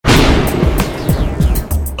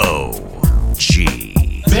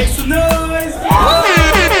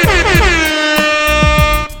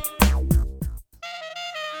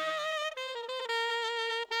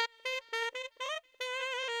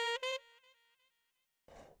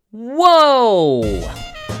Whoa!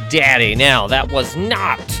 Daddy, now that was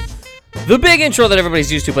not the big intro that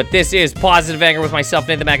everybody's used to, but this is Positive Anger with myself,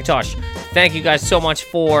 Nathan McIntosh. Thank you guys so much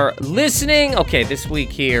for listening. Okay, this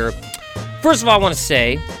week here, first of all, I want to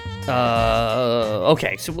say,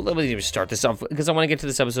 okay, so let me just start this off, because I want to get to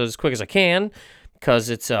this episode as quick as I can, because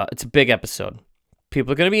it's a big episode.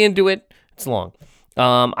 People are going to be into it. It's long.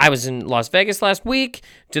 I was in Las Vegas last week,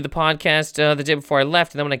 did the podcast the day before I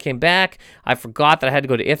left, and then when I came back, I forgot that I had to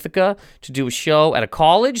go to Ithaca to do a show at a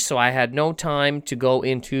college, so I had no time to go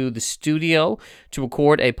into the studio to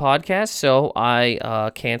record a podcast, so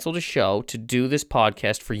I canceled a show to do this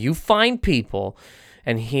podcast for you fine people,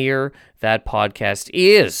 and here that podcast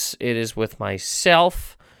is. It is with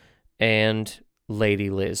myself and Lady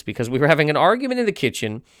Liz, because we were having an argument in the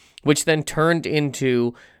kitchen, which then turned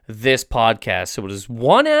into this podcast. So it is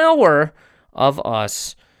 1 hour of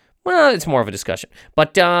us. Well, it's more of a discussion.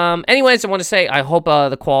 But anyways, I want to say I hope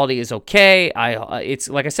the quality is okay. It's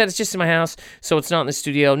like I said, it's just in my house, so it's not in the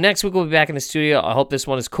studio. Next week we'll be back in the studio. I hope this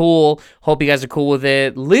one is cool. Hope you guys are cool with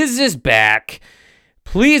it. Liz is back.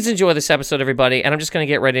 Please enjoy this episode, everybody. And I'm just going to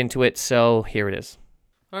get right into it. So here it is.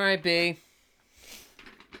 All right, B.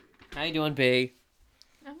 How you doing, B?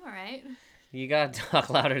 I'm all right. You got to talk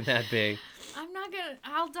louder than that, B. I'm not gonna.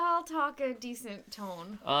 I'll talk a decent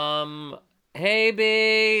tone. Hey,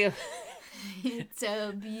 B. It's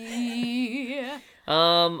a bee.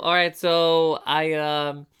 All right. So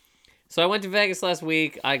I went to Vegas last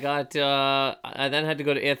week. I then had to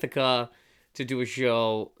go to Ithaca to do a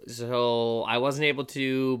show. So I wasn't able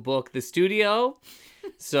to book the studio.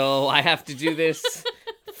 So I have to do this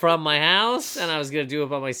from my house, and I was going to do it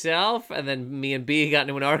by myself, and then me and B got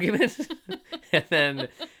into an argument, and then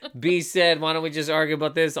B said, why don't we just argue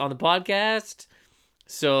about this on the podcast?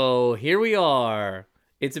 So here we are.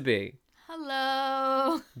 It's a B.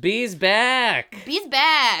 Hello. B's back. B's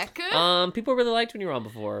back. People really liked when you were on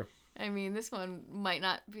before. I mean, this one might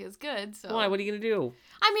not be as good, so... Why? What are you going to do?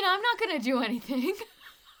 I mean, I'm not going to do anything.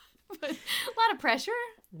 But a lot of pressure.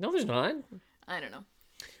 No, there's not. I don't know.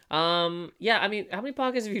 Yeah, I mean, how many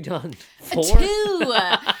podcasts have you done? 4? 2.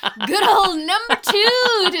 Good old number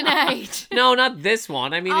 2 tonight. No, not this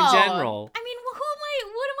one. I mean, in general. I mean, who am I?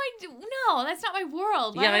 What am I doing? No, that's not my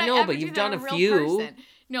world. Why yeah, would I know, ever but do you've that done to a real few. person?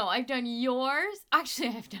 No, I've done yours. Actually,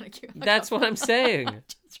 I've done a few. That's what I'm saying.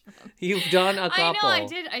 You've done a couple. I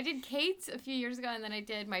know, I did Kate's a few years ago, and then I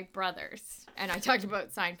did my brother's. And I talked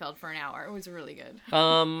about Seinfeld for an hour. It was really good.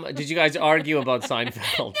 Did you guys argue about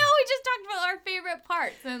Seinfeld? No, we just talked about our favorite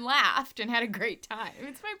parts and laughed and had a great time.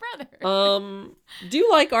 It's my brother. Do you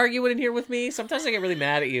like arguing in here with me? Sometimes I get really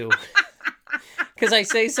mad at you. Because I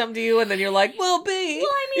say something to you, and then you're like, well, B,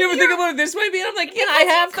 you ever think about it this way, B? And I'm like, yeah, I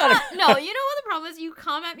have thought of No, you know what the problem is? You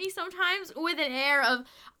come at me sometimes with an air of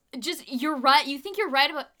just, you're right. You think you're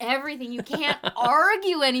right about everything. You can't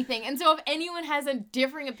argue anything. And so if anyone has a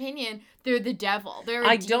differing opinion, they're the devil. They're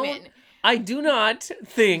a demon. I do not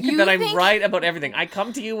think that I'm right about everything. I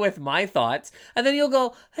come to you with my thoughts, and then you'll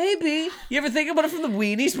go, hey, B, you ever think about it from the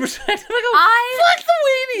weenies perspective? I go, fuck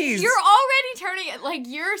the weenies! You're already turning it like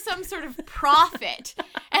you're some sort of prophet,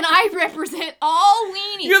 and I represent all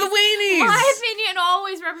weenies. You're the weenies! My opinion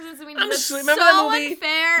always represents the weenies. Remember that movie?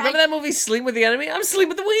 Unfair. Remember that movie, Sleep with the Enemy? I'm Sleep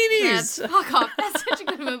with the Weenies! Yeah, fuck off. That's such a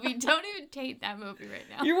good movie. Don't even take that movie right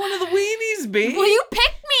now. You're one of the weenies, B. Well, you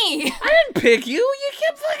picked me! I didn't pick you. You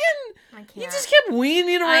kept fucking... I can't. You just kept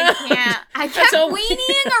weaning around. I kept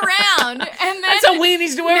weaning around, and then that's how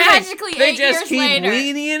weenies do everything. Magically, they just keep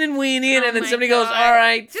weaning and weaning, and then somebody goes, "All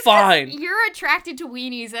right, just fine." You're attracted to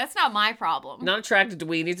weenies. That's not my problem. Not attracted to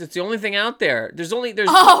weenies. It's the only thing out there. There's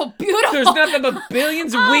oh, beautiful. There's nothing but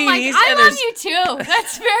billions of weenies. I love you too.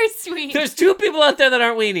 That's very sweet. There's 2 people out there that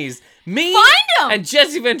aren't weenies. Me and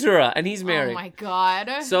Jesse Ventura, and he's married. Oh my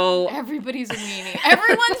God. So everybody's a weenie.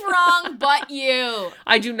 Everyone's wrong but you.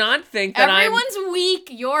 I do not think that everyone's weak.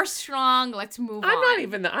 You're strong. Let's move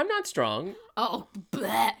on. I'm not strong. Oh,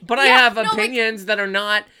 bleh. But I have opinions that are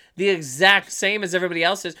not the exact same as everybody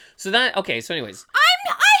else's. So anyways.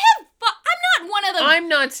 I'm not one of them. I'm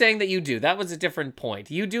not saying that you do. That was a different point.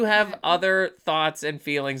 You do have other thoughts and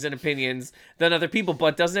feelings and opinions than other people,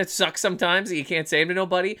 but doesn't it suck sometimes that you can't say them to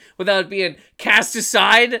nobody without being cast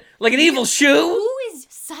aside like an evil shoe? Who is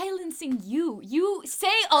silencing you? You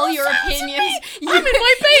say all your opinions. I'm in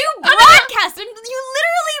my bed. You broadcast them. You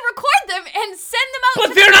literally record them and send them out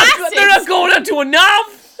to the masses. They're not going out to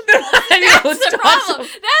enough. That's the problem.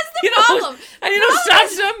 That's the problem. And you know what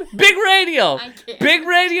stops them? Big radio. I can't. Big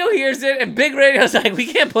radio hears it, and Big radio's like,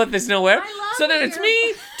 we can't put this nowhere. So then it's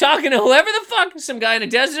me talking to whoever the fuck, some guy in a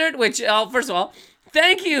desert, which, first of all,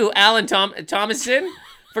 thank you, Alan Thomason,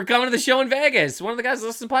 for coming to the show in Vegas. One of the guys who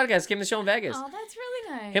listens to the podcast came to the show in Vegas. Oh, that's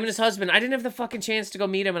really nice. Him and his husband. I didn't have the fucking chance to go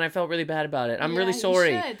meet him, and I felt really bad about it. I'm Yeah, really you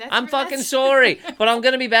sorry. should. I'm fucking sorry. But I'm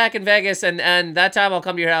going to be back in Vegas, and that time I'll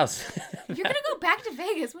come to your house. You're going to go back to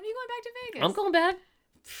Vegas. When are you going back to Vegas? I'm going back.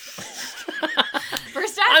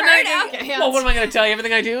 First time heard. Okay, well, what am I going to tell you?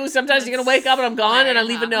 Everything I do? Sometimes you're going to wake up and I'm gone, and I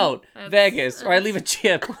leave a note. Vegas. Or I leave a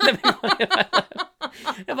chip.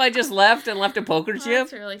 If I just left and left a poker chip.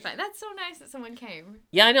 That's really fun. That's so nice that someone came.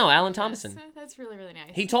 Yeah, I know. Alan Thomason. That's really, really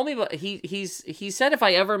nice. He told me, but he said if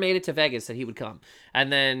I ever made it to Vegas that he would come,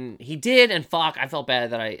 and then he did. And fuck, I felt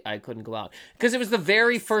bad that I couldn't go out because it was the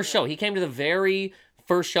very first show. He came to the very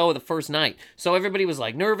first show of the first night, so everybody was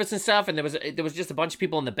like nervous and stuff. And there was just a bunch of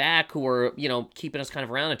people in the back who were keeping us kind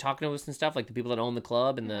of around and talking to us and stuff, like the people that own the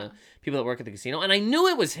club and the people that work at the casino. And I knew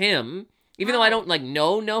it was him. Even though I don't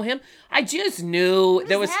know him, I just knew what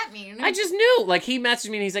does that mean? I just knew. Like he messaged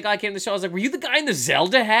me and he's like, I came to the show. I was like, were you the guy in the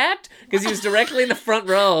Zelda hat? Because he was directly in the front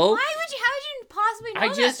row. How would you possibly know I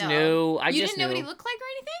just that, knew. You didn't know what he looked like or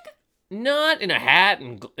anything? Not in a hat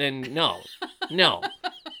and no.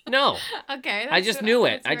 Okay. I just knew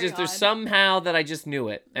it. There's somehow that I just knew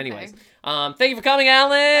it. Okay. Anyways, thank you for coming,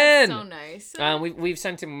 Alan. That's so nice. We've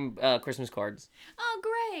sent him Christmas cards. Oh,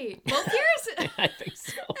 great. Both yours? I think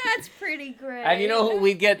so. That's pretty great. And you know who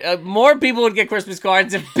we'd get? More people would get Christmas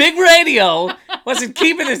cards if Big Radio wasn't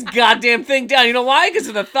keeping this goddamn thing down. You know why? Because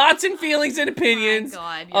of the thoughts and feelings and opinions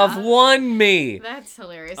of one me. That's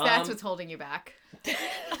hilarious. That's what's holding you back.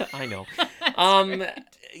 I know.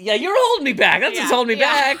 Yeah, you're holding me back. That's what's holding me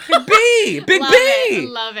back. B. Big Love B. It.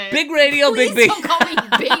 Love it. Big Radio, Please Big B. don't call me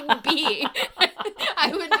Big B.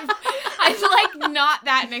 I like not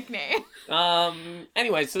that nickname.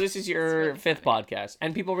 Anyway, so this is your really fifth podcast,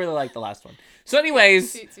 and people really like the last one. So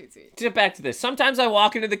anyways, sweet. to get back to this, sometimes I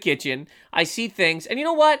walk into the kitchen, I see things, and you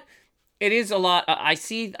know what? It is a lot. I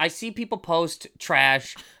see people post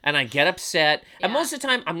trash, and I get upset. Yeah. And most of the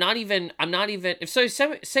time, I'm not even.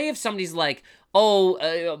 If somebody's like,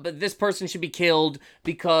 but this person should be killed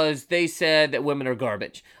because they said that women are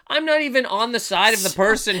garbage. I'm not even on the side of the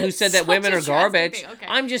person who said that women are garbage. Okay.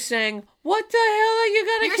 I'm just saying, what the hell are you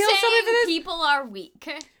gonna kill somebody for this? People are weak.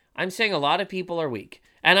 I'm saying a lot of people are weak,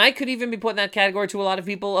 and I could even be put in that category to a lot of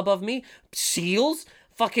people above me. Seals.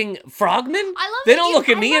 Fucking frogmen? They don't look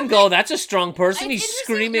at me and go, that's a strong person. He's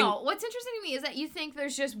screaming. No, what's interesting to me is that you think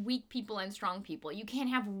there's just weak people and strong people. You can't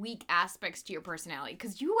have weak aspects to your personality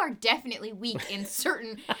because you are definitely weak in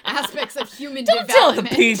certain aspects of human development. Don't tell the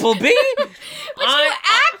people, B. But you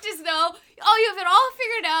act as though, you have it all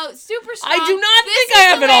figured out, super strong. I do not think I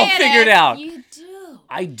have it all figured out. You do.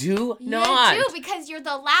 I do not. You do, because you're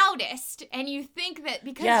the loudest, and you think that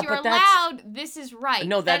because you're loud, this is right.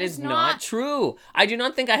 No, that is not true. I do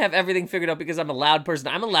not think I have everything figured out because I'm a loud person.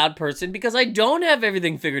 I'm a loud person because I don't have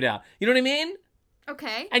everything figured out. You know what I mean?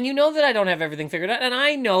 Okay. And you know that I don't have everything figured out, and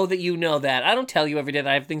I know that you know that. I don't tell you every day that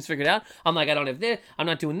I have things figured out. I'm like, I don't have this. I'm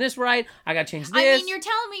not doing this right. I gotta change this. I mean, you're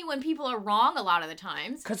telling me when people are wrong a lot of the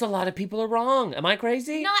times. Because a lot of people are wrong. Am I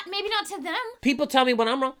crazy? Maybe not to them. People tell me when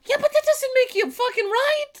I'm wrong. Yeah, but that doesn't make you fucking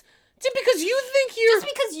right. Just because you think you're...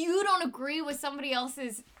 Just because you don't agree with somebody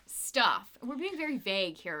else's stuff. We're being very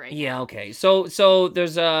vague here right now. Yeah, okay. So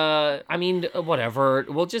there's whatever.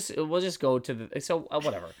 We'll just go to the...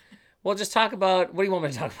 whatever. We'll just talk about... What do you want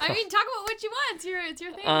me to talk about? I mean, talk about what you want. It's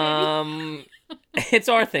your thing, baby. It's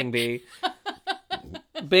our thing, B.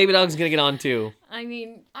 Baby Dog's gonna get on too. I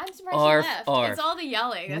mean, I'm surprised you left. It's all the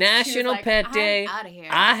yelling. National Pet Day. I'm out of here.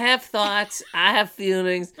 I have thoughts. I have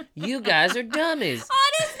feelings. You guys are dummies.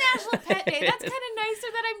 Oh, it is National Pet Day. That's kind of nicer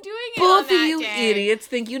that I'm doing it Both on that of you day. idiots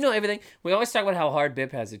think you know everything. We always talk about how hard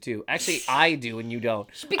Bip has it too. Actually, I do and you don't.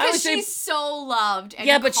 Because she's so loved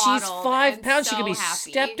and but she's 5 pounds. She could be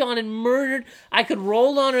stepped on and murdered. I could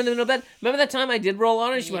roll on her in the middle of bed. Remember that time I did roll on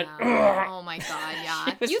her and she went, ugh. Oh my God,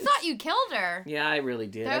 yeah. You thought you killed her. Yeah, I really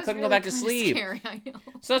did. I couldn't really go back to sleep. Scary, I know.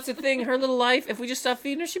 So that's the thing. Her little life, if we just stop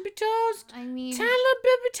feeding her, she'd be toast. I mean... Tiny little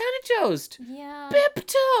Bip, tiny toast. Yeah. Bip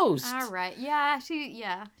toast. All right. Yeah, she's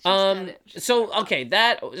got it. So, okay,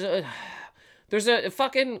 there's a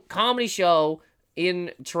fucking comedy show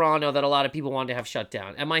in Toronto that a lot of people want to have shut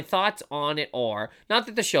down. And my thoughts on it are, not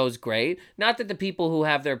that the show's great, not that the people who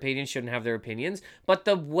have their opinions shouldn't have their opinions, but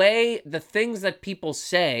the things that people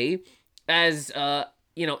say as,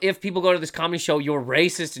 if people go to this comedy show, you're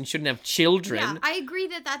racist and shouldn't have children. Yeah, I agree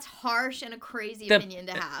that that's harsh and a crazy opinion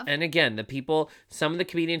to have. And again, some of the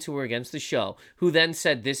comedians who were against the show, who then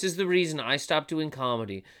said, this is the reason I stopped doing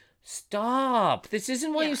comedy. Stop. This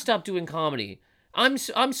isn't why you stopped doing comedy. I'm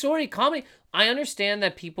sorry, comedy. I understand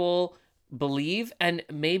that people believe, and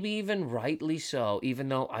maybe even rightly so, even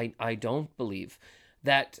though I don't believe,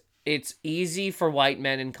 that it's easy for white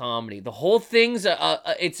men in comedy. The whole thing's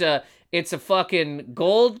it's a fucking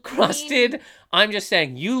gold crusted. I'm just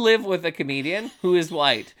saying, you live with a comedian who is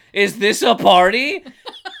white. Is this a party?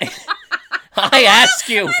 I ask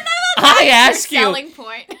you. I ask you. Selling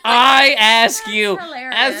point. I ask you,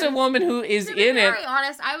 hilarious. as a woman who is To be in it. very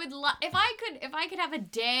honest, I would if I could have a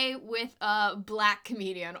day with a black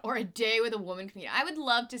comedian or a day with a woman comedian, I would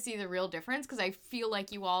love to see the real difference because I feel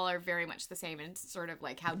like you all are very much the same and sort of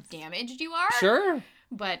like how damaged you are. Sure.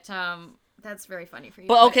 But that's very funny for you.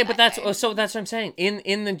 But okay, but that's that's what I'm saying.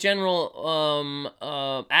 In the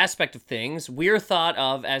general aspect of things, we're thought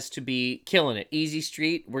of as to be killing it, easy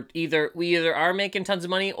street. We either are making tons of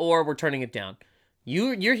money or we're turning it down.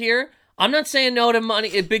 You're here. I'm not saying no to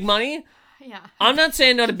money, big money. Yeah. I'm not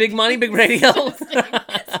saying no to big money, big radio.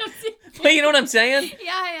 But you know what I'm saying?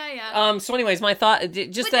 Yeah. So anyways, my thought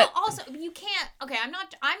just but that. no, also you can't. Okay, I'm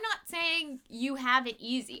not saying you have it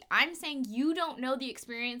easy. I'm saying you don't know the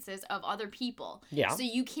experiences of other people. Yeah. So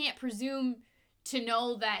you can't presume to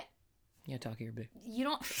know that. Yeah, talk here, big. You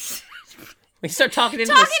don't. We start talking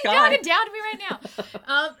into the sky. Talking down to me right now.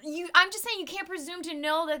 I'm just saying you can't presume to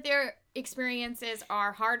know that their experiences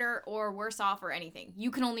are harder or worse off or anything.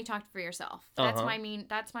 You can only talk for yourself. That's my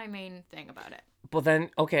main thing about it. Well then,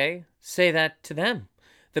 okay, say that to them.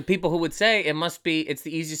 The people who would say it's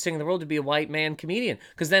the easiest thing in the world to be a white man comedian.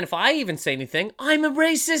 Because then if I even say anything, I'm a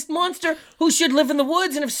racist monster who should live in the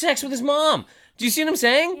woods and have sex with his mom. Do you see what I'm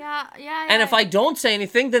saying? Yeah. And if I don't say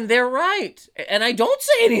anything, then they're right. And I don't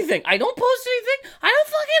say anything. I don't post anything. I don't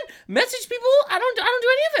fucking message people. I don't do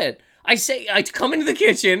any of it. I come into the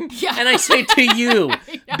kitchen and I say to you,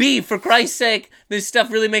 B, for Christ's sake, this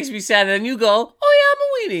stuff really makes me sad. And then you go,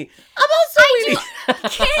 oh yeah, I'm a weenie. I'm also a weenie.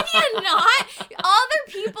 Can you not? Other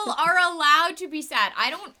people are allowed to be sad. I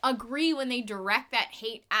don't agree when they direct that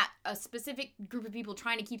hate at a specific group of people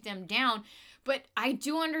trying to keep them down. But I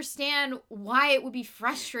do understand why it would be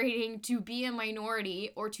frustrating to be a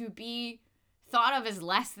minority or to be thought of as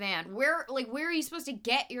less than. Where are you supposed to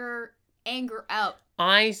get your anger out?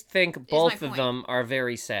 I think both of them are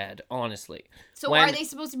very sad, honestly. So are they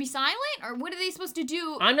supposed to be silent? Or what are they supposed to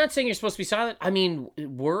do? I'm not saying you're supposed to be silent. I mean,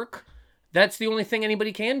 work. That's the only thing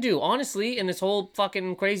anybody can do, honestly, in this whole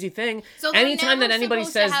fucking crazy thing. So they're anytime never that anybody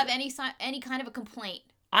supposed says to have any kind of a complaint.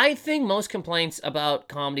 I think most complaints about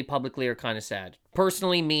comedy publicly are kind of sad.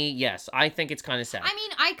 Personally, me, yes. I think it's kind of sad. I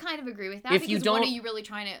mean, I kind of agree with that. If because you don't, what are you really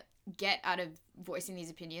trying to get out of voicing these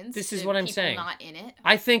opinions? This is what I'm saying. Not in it.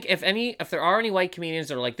 I think if there are any white comedians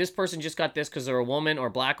that are like, this person just got this because they're a woman or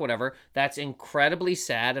black, whatever, that's incredibly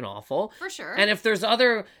sad and awful. For sure. And if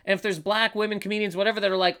there's black women comedians, whatever, that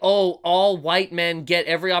are like, oh, all white men get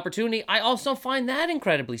every opportunity, I also find that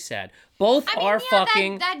incredibly sad. Both are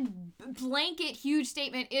fucking. That blanket huge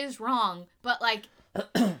statement is wrong, but like,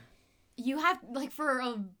 you have like for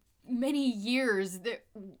many years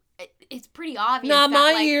it's pretty obvious. Not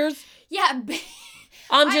my years. Yeah.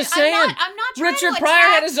 I'm just saying. I'm not trying Richard to Pryor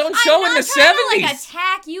had his own show in the 70s. To, like,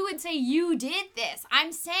 attack you and say you did this.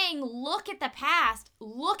 I'm saying look at the past.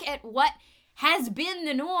 Look at what has been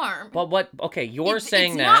the norm. But what? Okay, you're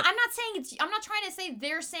saying that. I'm not saying I'm not trying to say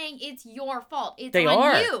they're saying it's your fault. It's they on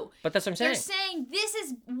are. you. But that's what I'm saying. They're saying this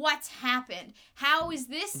is what's happened. How is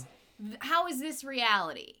this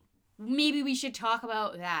reality? Maybe we should talk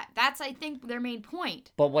about that. That's, I think, their main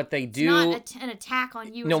point. But what they do... It's not an attack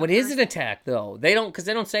on you. No, it is an attack, though. Because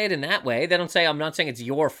they don't say it in that way. They don't say, I'm not saying it's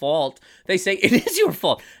your fault. They say, it is your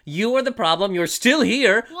fault. You are the problem. You're still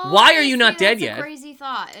here. Well, why are you not dead yet? It's a crazy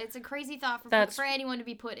thought. It's a crazy thought for anyone to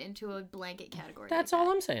be put into a blanket category. That's all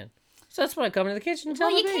I'm saying. So that's why I come into the kitchen and tell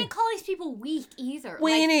them. you can't call these people weak either.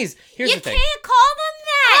 Weenies. Here's the thing. You can't call them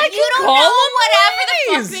that. You don't know whatever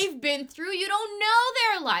the fuck they've been through. You don't know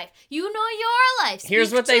their life. You know your life.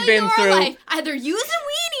 Here's what they've been through. Life. Either you's a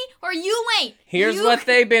weenie or you ain't. Here's what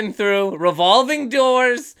they've been through. Revolving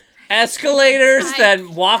doors, escalators that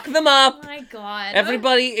walk them up. Oh my God.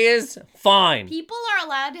 Everybody is fine. People are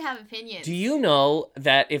allowed to have opinions. Do you know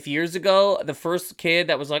that if years ago, the first kid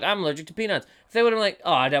that was like, I'm allergic to peanuts, if they would have been like,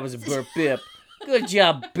 oh, that was a burp, Bip. Good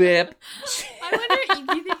job, Bip. I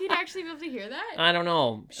wonder, you think you'd actually be able to hear that? I don't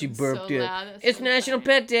know. She burped so it. Loud. It's so National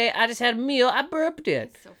funny. Pet Day. I just had a meal. I burped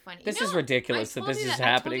it. It's so funny. This is ridiculous that this is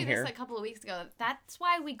happening here. I told you this a couple of weeks ago. That's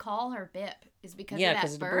why we call her Bip, is because of that burp.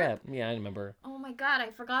 Because of the burp. Yeah, I remember. Oh my God,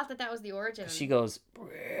 I forgot that was the origin. She goes,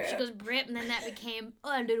 Brip. She goes, Brip, and then that became,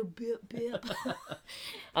 a little Bip.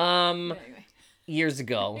 Anyway. Years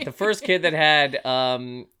ago, the first kid that had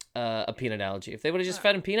a peanut allergy, if they would have just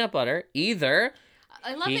fed him peanut butter, either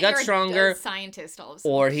he got stronger, a scientist all of a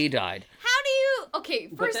sudden. or he died. How do you? Okay,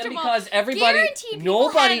 first of all, because everybody,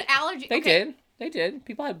 nobody had allergy. They did. They did.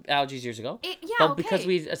 People had allergies years ago. Yeah, but okay. because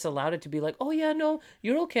it's allowed it to be like, oh yeah, no,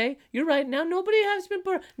 you're okay. You're right. Now nobody has peanut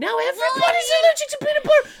butter. Now everybody's allergic to peanut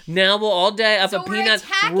butter. Now we'll all day if So a we're peanut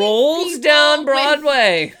attacking rolls people down with-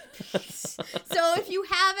 Broadway. So if you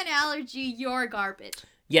have an allergy, you're garbage.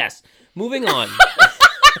 Yes. Moving on.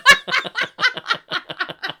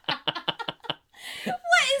 What,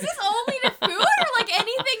 is this only to food or like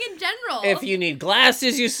anything in general? If you need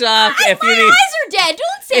glasses, you suck. My If you need eyes are dead.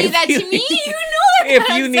 Don't say if that you to me. need- You know that if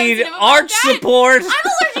I'm you need sensitive about arch that. support,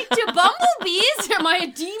 I'm allergic to bumblebees. Am I a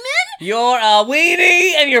demon? you're a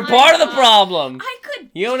weenie and you're My part of the God. problem. I could.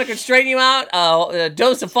 You know what could straighten you out? A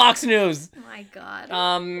dose of Fox News. Oh my God.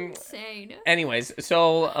 Insane. Anyways,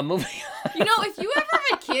 so moving on. You know, if you ever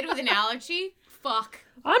have a kid with an allergy, fuck.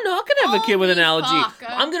 I'm not gonna have a kid with an Holy allergy. fuck.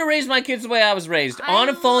 I'm gonna raise my kids the way I was raised. I On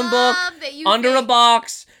a phone book, love that you under a think-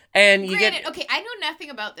 box, and you Granted, get... okay, I know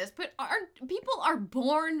nothing about this, but people are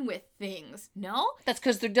born with things, no? That's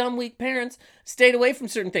because they're dumb, weak parents stayed away from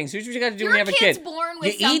certain things. Here's what you gotta do Your when you have a kid's kid. born You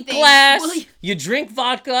with eat something. glass, Will you drink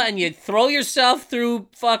vodka, and you throw yourself through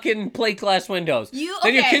fucking plate glass windows. Then your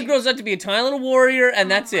okay. kid grows up to be a tiny little warrior,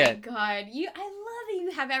 and that's Oh my it. God, I love that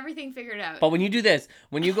you have everything figured out. But when you do this,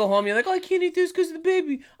 when you go home, you're like, oh, I can't eat this because of the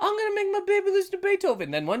baby. I'm going to make my baby listen to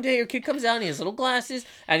Beethoven. Then one day your kid comes out and he has little glasses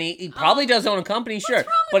and he probably does own a company, sure. wrong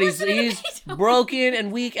with But listening to he's Beethoven? broken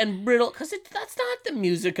and weak and brittle because that's not the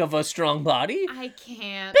music of a strong body. I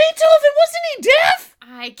can't. Beethoven, wasn't he deaf?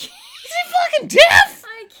 I can't. Is he fucking deaf?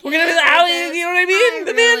 I can't. We're going to be with like, this. you know what I mean? I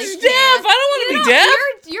The really man's can't. deaf. I don't want to You be know, deaf.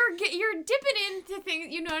 You're dipping into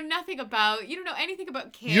things you know nothing about. You don't know anything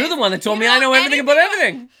about kids. You're the one that told You me I know everything about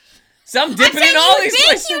everything. So I'm dipping in all these You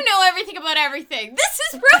places. think you know everything about everything. This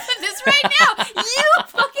is proof of this right now. You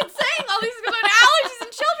fucking saying all these things about allergies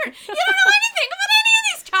and children. You don't know anything about any of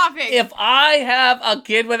these topics. If I have a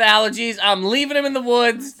kid with allergies, I'm leaving him in the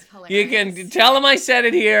woods. That's You hilarious. can tell him I said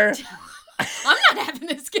it here. I'm not having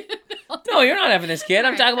this kid. No, you're not having this kid. I'm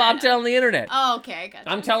Alright, talking about, I'm fair telling the internet. Oh, okay, gotcha.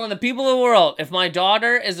 I'm telling the people of the world, if my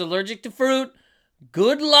daughter is allergic to fruit,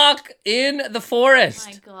 good luck in the forest.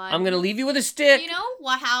 My God. I'm going to leave you with a stick. You know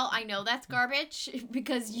what? How I know that's garbage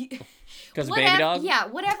because you. Because of baby dog? Yeah,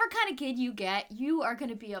 whatever kind of kid you get, you are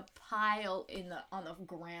gonna be a pile on the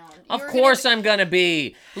ground. Of course I'm going to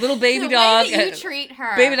be. Little baby the dog. way that you treat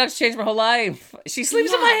her. Baby dog's changed my whole life. She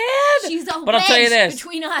sleeps in Yeah, my head. She's a But I'll tell you wedge this.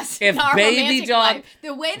 between us If and our baby romantic dog- life.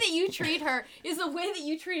 The way that you treat her is the way that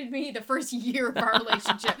you treated me the first year of our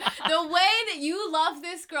relationship. The way that you love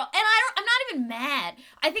this girl, and I'm not even mad.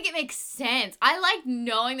 I think it makes sense. I like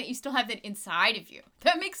knowing that you still have that inside of you.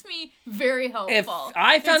 That makes me very hopeful. If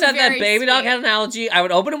I found It's out that very baby dog sweet. had an allergy, I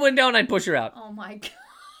would open a window and I'd push her out. Oh my God.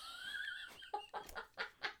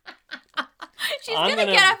 She's I'm gonna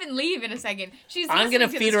gonna- get up and leave in a second. I'm going to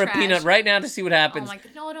listening feed this her a trash. peanut right now to see what Oh happens. my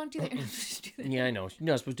God! No, don't do that. Just do that. Yeah, I know. You're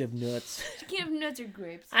not supposed to have nuts. You can't have nuts or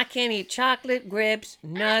grapes. I can't eat chocolate, grapes, I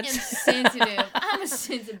am nuts. sensitive. I'm a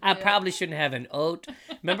sensitive. I probably shouldn't have an oat.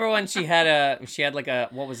 Remember when she had like a,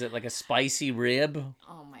 what was it, like a spicy rib?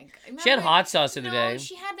 Oh my God! She had Remember- hot sauce the other No, day.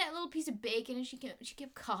 she had that little piece of bacon and she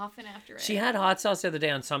kept coughing after it. She had hot sauce the other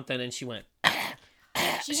day on something and she went,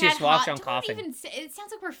 She she had just walked hot, around don't coughing. Even say, it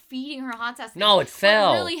sounds like we're feeding her hot sauce. No, it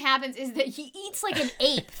fell. What really happens is that he eats like an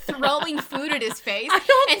ape, throwing food at his face, I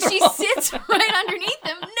don't and she throw- sits right underneath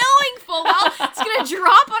him, knowing full well it's gonna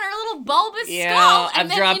drop on her little bulbous skull and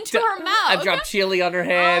then into her mouth. I've dropped chili on her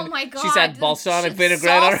head. Oh my God! She's had balsamic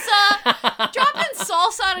vinaigrette on her. Salsa, dropping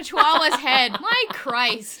salsa on a chihuahua's head. My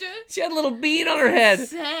Christ! She had a little bean on her head.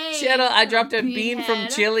 Insane. She had I dropped a bean from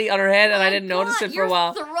head. chili on her head and I My didn't notice God, it for a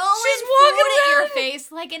while. You're throwing She's food walking at your around.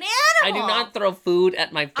 face like an I animal. do not throw food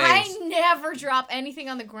at my face. I never drop anything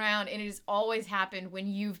on the ground, and it has always happened when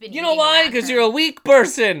you've been. You know eating why? around Because her. you're a weak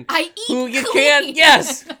person. I eat Who you clean. can't.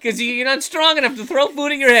 Yes, because you're not strong enough to throw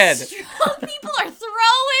food at your head. Strong people are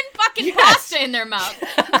throwing fucking Yes. pasta in their mouth.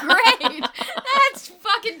 Great. That's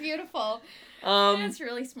fucking beautiful. That's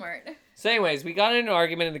really smart. So, anyways, we got in an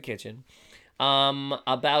argument in the kitchen.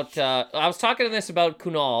 About I was talking to this about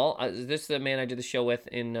Kunal. This is the man I did the show with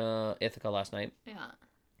in Ithaca last night. Yeah.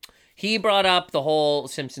 He brought up the whole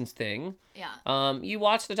Simpsons thing. Yeah. You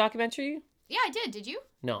watched the documentary? Yeah, I did. Did you?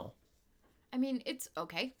 No. I mean, it's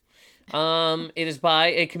okay. It is by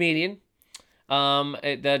a comedian.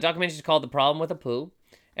 The documentary is called "The Problem with Apu,"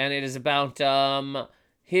 and it is about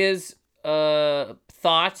his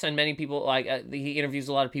thoughts, and many people he interviews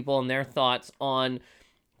a lot of people and their thoughts on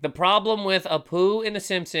the problem with Apu in The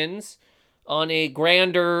Simpsons on a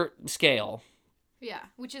grander scale. Yeah,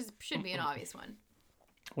 which should be an obvious one.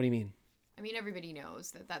 What do you mean? I mean, everybody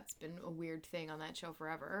knows that that's been a weird thing on that show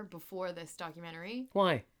forever before this documentary.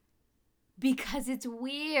 Why? Because it's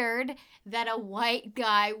weird that a white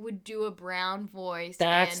guy would do a brown voice.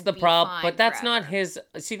 That's and the be problem. fine But that's forever. not his.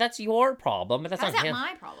 See, that's your problem. But that's How's not that him.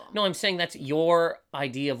 my problem? No, I'm saying that's your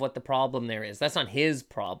idea of what the problem there is. That's not his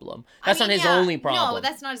problem. That's I mean, not his yeah, only problem. No,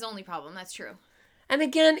 that's not his only problem. That's true. And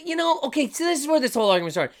again, okay, so this is where this whole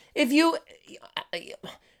argument started. If you,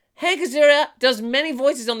 Hank Azaria does many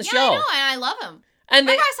voices on the Yeah, show. I know, and I love him. And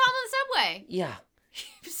Remember, I saw him on the subway. yeah,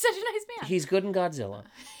 He's such a nice man. he's good in Godzilla.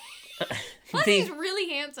 Plus, he's really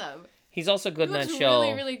handsome. He's also good He in that looks show,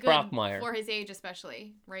 really, really good Brockmire. for his age,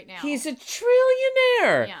 especially right now. He's a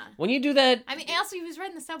trillionaire. Yeah. When you do that, I mean, also he was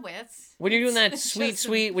riding the subway. when you're doing that that's sweet, just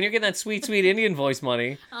sweet, when you're getting that sweet, sweet Indian voice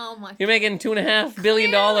money, Oh my. you're making $2.5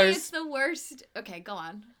 billion. Clearly, it's the worst. Okay, go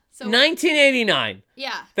on. So 1989.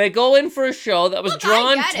 yeah, They go in for a show that was Look, I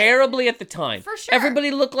drawn get it. terribly at the time. For sure.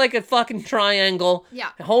 Everybody looked like a fucking triangle. Yeah.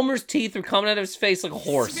 Homer's teeth were coming out of his face like a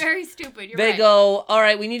horse. It's very stupid. You're They right. go, all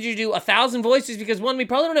right, we need you to do 1,000 voices because one, we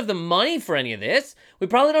probably don't have the money for any of this. We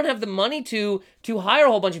probably don't have the money to hire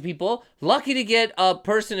a whole bunch of people. Lucky to get a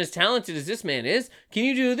person as talented as this man is. Can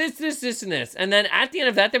you do this, and this? And then at the end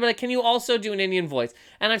of that, they were like, can you also do an Indian voice?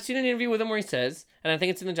 And I've seen an interview with him where he says, and I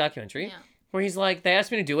think it's in the documentary, Yeah. where he's like, they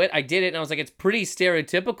asked me to do it. I did it. And I was like, it's pretty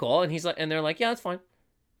stereotypical. And he's like, and they're like, yeah, that's fine.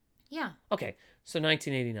 Yeah, Okay. So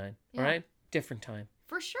 1989. Yeah. All right. Different time.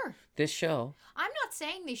 for sure. This show. I'm not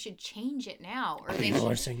saying they should change it now, or they People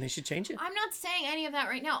should are saying they should change it. I'm not saying any of that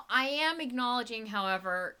right now. I am acknowledging,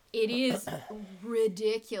 however, it is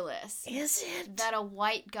ridiculous Is it? that a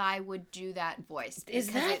white guy would do that voice. Is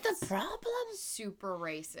because that the it's problem? super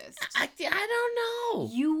racist? I don't know.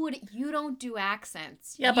 You don't do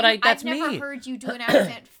accents. Yeah, but that's I've never me. heard you do an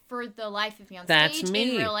accent for the life of me on That's stage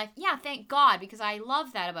me. in real life. Yeah, thank God, because I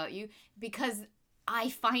love that about you, because I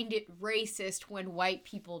find it racist when white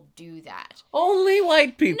people do that. Only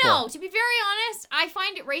white people. No, to be very honest, I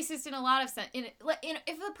find it racist in a lot of sense.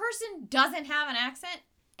 If a person doesn't have an accent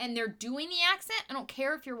and they're doing the accent, I don't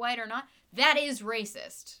care if you're white or not, that is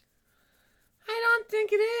racist. I don't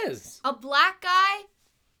think it is. A black guy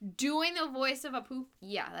doing the voice of a poop,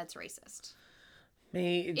 yeah, that's racist.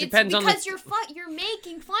 It depends on because you're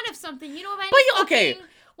making fun of something. You know about okay.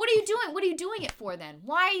 What are you doing? What are you doing it for then?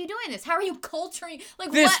 Why are you doing this? How are you culturing?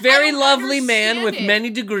 Like This what? I very don't lovely man understand with it. many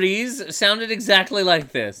degrees sounded exactly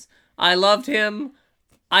like this. I loved him.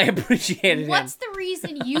 I appreciated him. What's the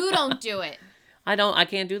reason you don't do it? I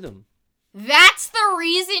can't do them. That's the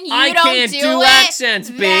reason you I don't can't do do it. accents,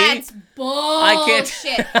 B. That's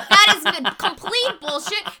can't- That is complete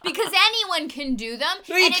bullshit because anyone can do them,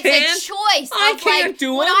 No, and you it's can't. a choice. I of, can't like,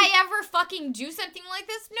 do would them. I ever fucking do something like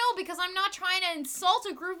this? No, because I'm not trying to insult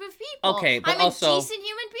a group of people. Okay, but I'm also, a decent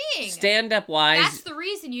human being. Stand-up wise, That's the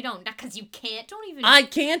reason you don't. Not because you can't. Don't even. I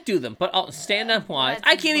can't do them. But stand-up wise, That's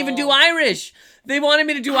I can't even do bull. Irish. They wanted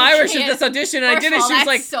me to do I Irish at can't. this audition, and I First did of it. all, She was that's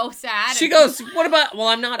like, so sad. she goes, what about, well,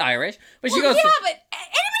 I'm not Irish. But she Well, goes, yeah, but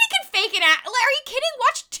anybody can fake an act. Are you kidding?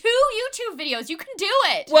 Watch 2 YouTube videos. You can do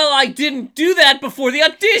it. well, I didn't do that before the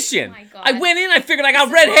audition. Oh my God. I went in, I figured I got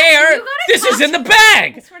This red is why hair. you gotta This is talk in the to-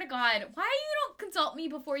 bag. I swear to God, why you don't consult me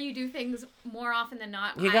before you do things more often than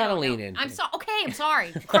not? You I gotta don't lean know. in. I'm okay. I'm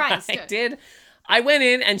sorry. Christ. I did. I went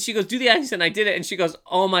in and she goes, do the accent. I did it. And she goes,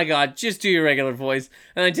 oh my God, just do your regular voice.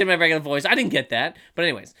 And I did my regular voice. I didn't get that. But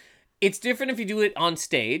anyways, it's different if you do it on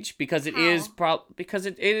stage because it is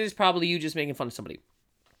it is probably you just making fun of somebody.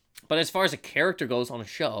 But as far as a character goes on a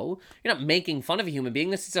show, you're not making fun of a human being.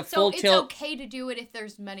 This is a So full it's tilt. okay to do it if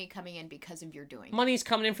there's money coming in because of your doing. it. Money's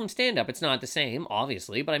coming in from stand-up. It's not the same,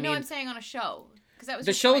 obviously. But I No, mean, I'm saying on a show. Because that was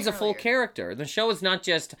the your show point is a full earlier. character. The show is not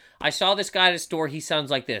just, I saw this guy at a store, he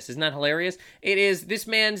sounds like this. Isn't that hilarious? It is, this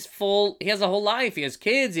man's full, he has a whole life. He has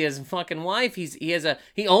kids, he has a fucking wife,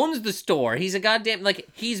 he owns the store. He's a goddamn, like,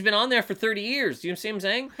 he's been on there for 30 years. You know what I'm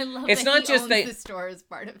saying? I love It's that not he just owns they, the store as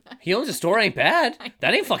part of that. he owns a store, ain't bad.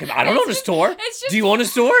 That ain't fucking, I don't own a store. It's just- Do you own a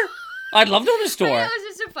store? I'd love to own a But store. that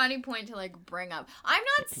was just a funny point to like bring up. I'm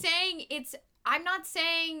not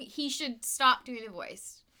saying he should stop doing the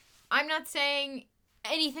voice. I'm not saying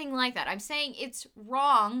anything like that. I'm saying it's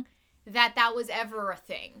wrong that was ever a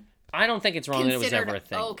thing. I don't think it's wrong that it was ever a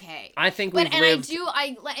thing. Okay. I think But we've and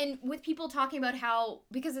lived. and with people talking about how,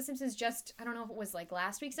 because The Simpsons just, I don't know if it was like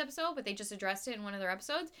last week's episode, but they just addressed it in one of their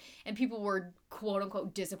episodes, and people were quote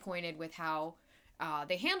unquote disappointed with how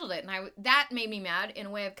they handled it, and that made me mad in a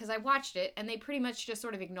way, because I watched it and they pretty much just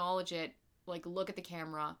sort of acknowledge it, like look at the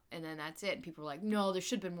camera and then that's it. And people were like, no, there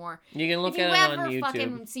should have been more. You can look If you've at it on ever YouTube.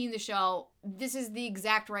 fucking seen the show, this is the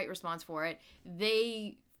exact right response for it.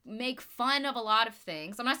 They make fun of a lot of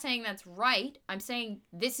things. I'm not saying that's right. I'm saying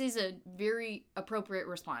this is a very appropriate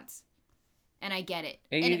response. And I get it.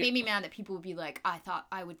 And And it made me mad that people would be like, I thought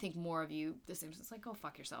I would think more of you. The Simpsons. It's like, go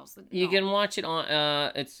fuck yourselves. No. You can watch it on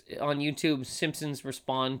it's on YouTube. Simpsons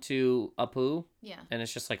respond to Apu. Yeah. And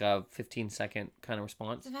it's just like a 15-second kind of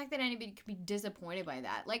response. The fact that anybody could be disappointed by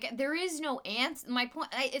that. Like, there is no answer. My point,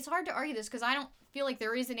 it's hard to argue this because I don't feel like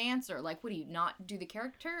there is an answer. Like, what do you not do the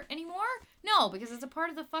character anymore? No, because it's a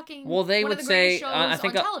part of the fucking. Well, they would say, I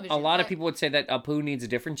think a lot of but people would say that Apu needs a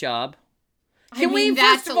different job.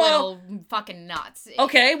 That's a little fucking nuts.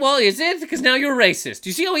 Okay, well, is it? Because now you're racist. Do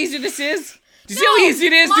you see how easy this is? Do you see how easy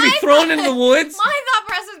it is to be thrown into the woods? My thought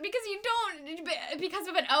process, because you don't, because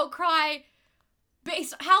of an outcry.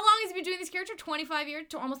 How long has he been doing this character? 25 years?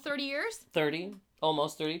 To almost 30 years? 30.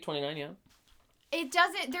 Almost 30. 29, yeah.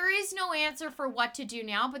 There is no answer for what to do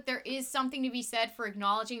now, but there is something to be said for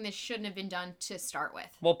acknowledging this shouldn't have been done to start with.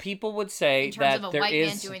 Well, people would say in terms that of a there white is...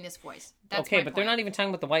 man doing this voice. That's okay, my but point. they're not even talking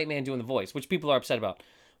about the white man doing the voice, which people are upset about.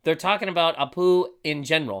 They're talking about Apu in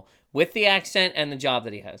general, with the accent and the job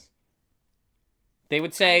that he has. They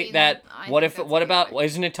would say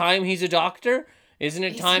isn't it time he's a doctor? Isn't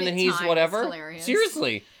it time that he's whatever?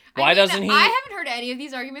 Seriously. Why doesn't he? I haven't heard any of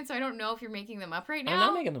these arguments, so I don't know if you're making them up right now. I'm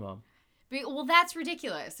not making them up. Well, that's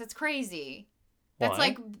ridiculous. That's crazy.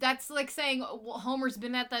 Why? That's like saying Homer's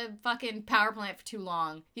been at the fucking power plant for too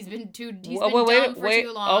long. He's been dumb for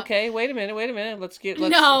too long. Okay, wait a minute. Let's talk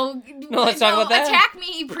about that. Attack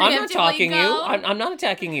me preemptively. I'm not attacking you. I'm not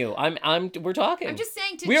attacking you. We're talking. I'm just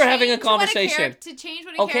saying we're having a conversation. To change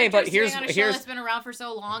what a character is doing on a show that's been around for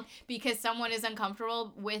so long because someone is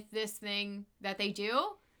uncomfortable with this thing that they do.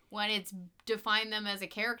 When it's defined them as a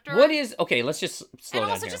character. Okay, let's just slow down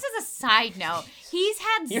And also, here. just as a side note, he's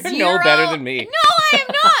had You're zero... no better than me. No, I am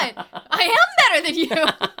not. I am better than you.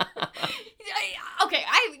 Okay,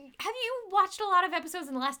 have you watched a lot of episodes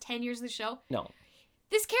in the last 10 years of the show? No.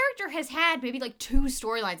 This character has had maybe like 2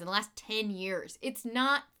 storylines in the last 10 years. It's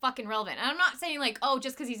not fucking relevant. And I'm not saying like, oh,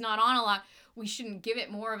 just because he's not on a lot, we shouldn't give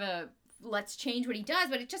it more of a let's change what he does,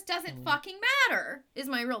 but it just doesn't fucking matter, is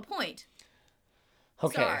my real point.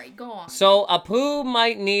 Okay. Sorry, go on. So Apu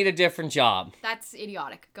might need a different job. That's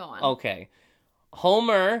idiotic. Go on. Okay.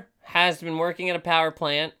 Homer has been working at a power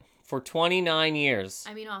plant for 29 years.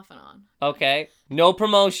 I mean, off and on. Okay. No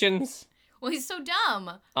promotions. Well, he's so dumb.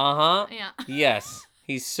 Uh-huh. Yeah. Yes.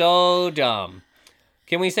 He's so dumb.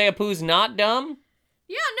 Can we say Apu's not dumb?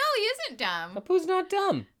 Yeah, no, he isn't dumb. Apu's not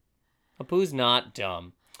dumb. Apu's not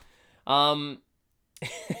dumb.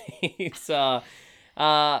 He's,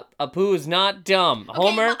 Apu is not dumb. Okay,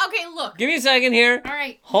 Homer. Okay, look. Give me a second here. All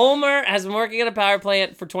right. Homer has been working at a power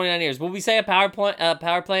plant for 29 years. Will we say a power plant?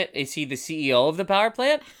 Is he the CEO of the power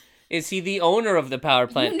plant? Is he the owner of the power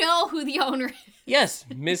plant? You know who the owner is. Yes,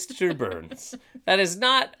 Mr. Burns. That is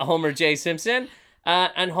not Homer J. Simpson.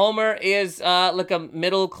 And Homer is like a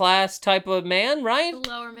middle class type of man, right?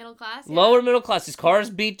 Lower middle class. Yeah. Lower middle class. His car's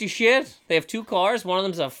beat to shit. They have 2 cars. One of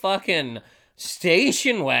them's a fucking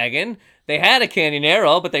station wagon. They had a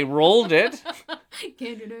Canyonero, but they rolled it.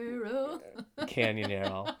 Canyonero.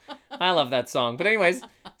 I love that song. But anyways,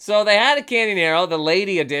 so they had a Canyonero, the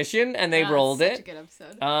lady edition, and they rolled it. Such a good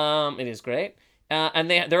episode. It is great. And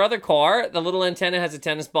their other car, the little antenna has a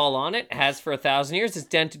tennis ball on it, has for 1,000 years, it's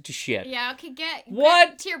dented to shit. Yeah, okay, get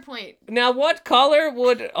to your point. Now, what color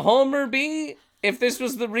would Homer be if this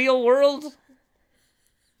was the real world?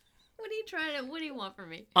 What do you want from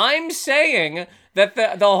me? I'm saying that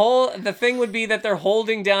the thing would be that they're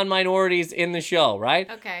holding down minorities in the show, right?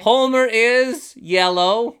 Okay. Homer is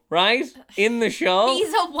yellow, right? In the show.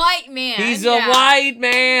 He's a white man. He's a white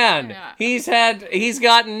man. Yeah. He's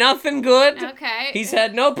got nothing good. Okay. He's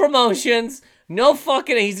had no promotions.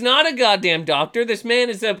 He's not a goddamn doctor. This man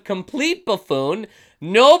is a complete buffoon.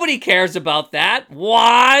 Nobody cares about that.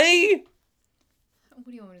 Why? What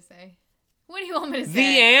do you want me to say? What do you want me to say?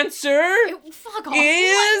 The answer fuck off.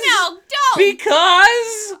 is No, don't.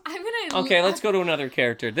 because I'm gonna. Okay, let's go to another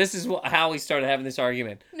character. This is how we started having this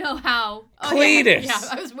argument. No, how? Cletus. Yeah,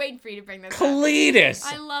 I was waiting for you to bring this up. Cletus.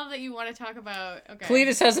 I love that you want to talk about. Okay.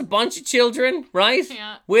 Cletus has a bunch of children, right?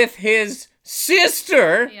 Yeah. With his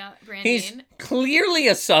sister. Yeah, Brandine. He's clearly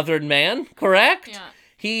a Southern man, correct? Yeah.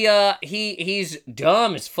 He's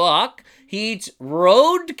dumb as fuck. He eats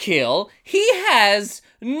roadkill. He has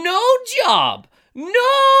no job.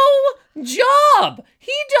 No job.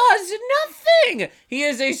 He does nothing. He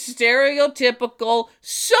is a stereotypical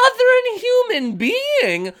Southern human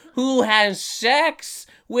being who has sex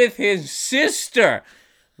with his sister.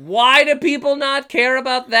 Why do people not care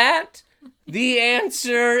about that? The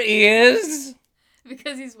answer is...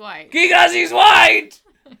 Because he's white. Because he's white!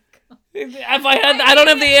 I don't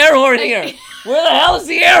have the air horn here. Where the hell is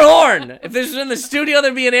the air horn? If this was in the studio,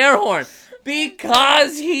 there'd be an air horn.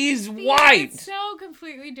 Because he's white. It's so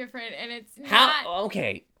completely different, and it's How? not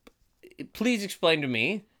Okay, please explain to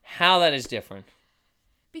me how that is different.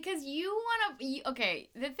 because you want to. Okay,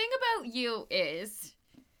 the thing about you is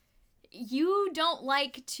you don't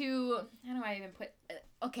like to. How do I even put?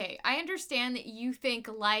 Okay, I understand that you think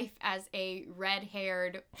life as a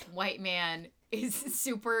red-haired white man is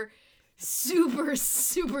super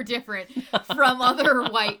different from other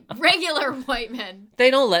regular white men.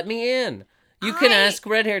 They don't let me in. You can I- ask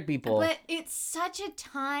red-haired people. But it's such a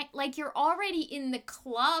time, like you're already in the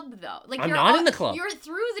club though. Like I'm you're not in the club. You're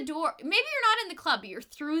through the door. Maybe you're not in the club, but you're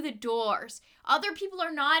through the doors. Other people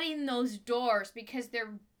are not in those doors because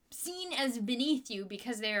they're seen as beneath you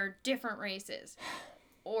because they are different races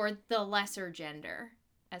or the lesser gender,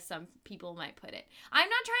 as some people might put it. I'm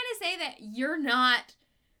not trying to say that you're not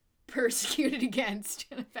persecuted against.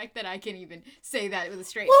 The fact that I can even say that with a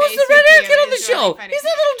straight What was face. the red-haired with kid you on the is really show? funny. He's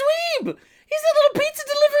that little dweeb. He's that little pizza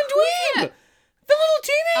delivering dweeb. that? The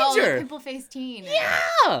Oh, little the teenager. pimple-faced teen.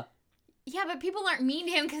 Yeah. Yeah, but people aren't mean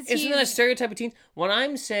to him because Isn't that a stereotype of teens? What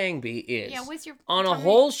I'm saying, B, is Yeah, what's your... on a tell me-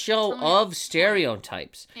 whole show tell me- of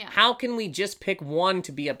stereotypes, Yeah. how can we just pick one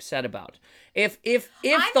to be upset about? If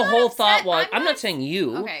I'm the not whole upset. thought was, I'm I'm not not saying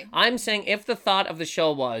you. Okay. I'm saying if the thought of the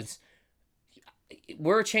show was,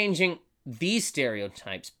 we're changing these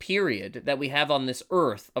stereotypes, period, that we have on this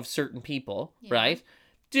earth of certain people, Yeah. right?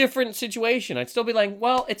 Different situation. I'd still be like,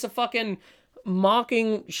 well, it's a fucking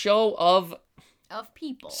mocking show of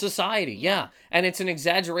people. society, yeah. And it's an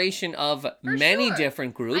exaggeration of many sure.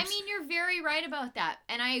 different groups. I mean, you're very right about that,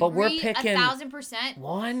 and I But we're agree picking 1,000%.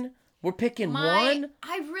 one? We're picking one?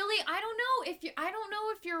 I don't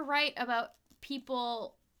know if you're right about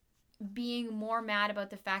people being more mad about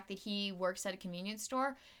the fact that he works at a convenience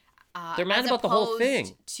store. They're mad as about the whole opposed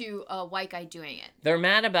thing. To a white guy doing it. They're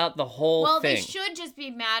mad about the whole Well, thing. they should just be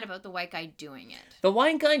mad about the white guy doing it. The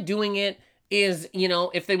white guy doing it is,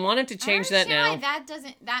 if they wanted to change that now. Why that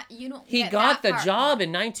doesn't you don't. He get got that the part. job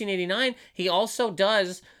in 1989. He also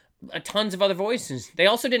does tons of other voices. They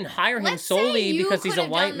also didn't hire him Let's say solely you because he's a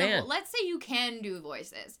could've white done man. let's say you can do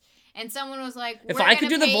voices, and someone was like, If "We're I could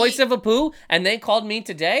do gonna the pay voice you-" of Apu and they called me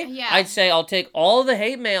today, Yeah. I'd say I'll take all the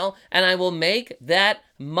hate mail and I will make that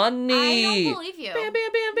money. I don't believe you. Bam, bam,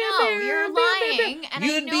 bam, bam, No, bam, you're bam, bam, bam. lying, and I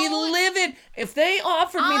You'd be know- livid if they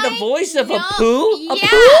offered me the I voice of know- Apu. Yeah,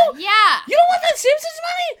 Apu? yeah. You don't want that Simpsons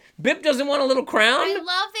money? Bip doesn't want a little crown? I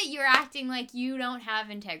love that you're acting like you don't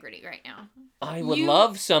have integrity right now. I would You-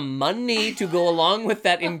 love some money to go along with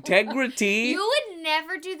that integrity. You would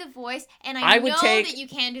never do the voice, and I I would know take- that you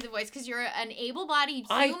can do the voice because you're an able-bodied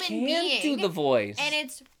I human can't being. do the voice.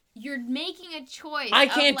 And you're making a choice. I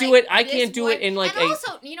of, can't do like, it. I this can't do voice. it in, like, And a-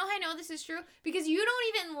 also, you know how I know this is true? Because you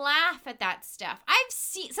don't even laugh at that stuff. I've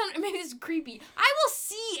seen maybe this is creepy.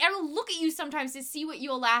 I will look at you sometimes to see what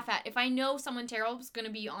you'll laugh at. If I know someone terrible is going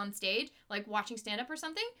to be on stage, like watching stand-up or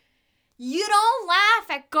something, you don't laugh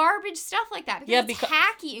at garbage stuff like that because Yeah, it's because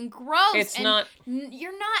hacky and gross. it's and not-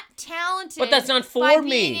 You're not talented. But that's not for by me.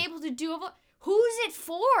 being able to do a voice. Who's it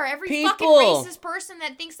for? Every fucking People. racist person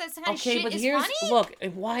that thinks that kind of Okay, shit but is here's funny?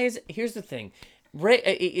 look. Here's the thing.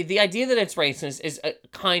 The idea that it's racist is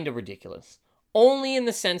kind of ridiculous. Only in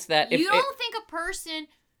the sense that You don't think a person...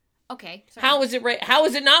 Okay, sorry. how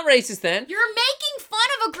is it not racist then? You're making fun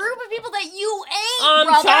of a group of people that you ain't, I'm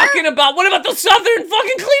brother. talking about what about the Southern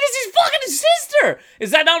fucking Cletus? He's fucking his sister.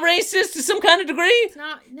 Is that not racist to some kind of degree? It's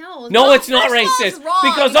not... No, No, it's not first of all, it's racist wrong.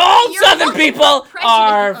 because all You're Southern looking people for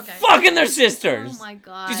are prejudice. Okay. fucking their sisters. Oh my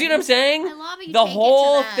god. Do you see what I'm saying? I love it you The take it to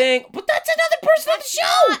whole that. thing. But that's another person on the That's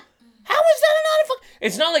show. not- How is that not a fuck?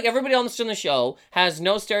 It's not like everybody else on the show has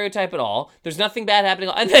no stereotype at all. There's nothing bad happening.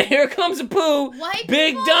 And then here comes a poo. White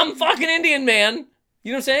Big, people- dumb fucking Indian man.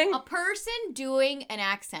 You know what I'm saying? A person doing an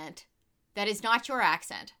accent that is not your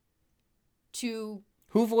accent to...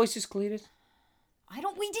 Who voices Cletus?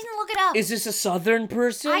 We didn't look it up. Is this a Southern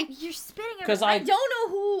person? You're spitting it. 'Cause I I- don't know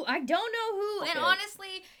who. And Okay.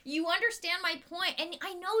 honestly, you understand my point, and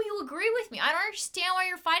I know you agree with me. I don't understand why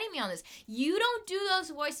you're fighting me on this. You don't do those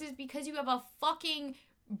voices because you have a fucking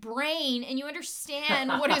brain and you understand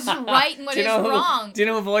what is right and what is wrong. Do you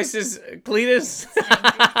know who voices Cletus?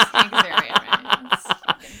 Hank Azaria, right? That's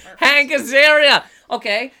fucking perfect. Hank Azaria.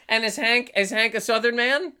 Okay, and is Hank a Southern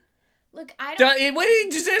man? Look, I don't. What did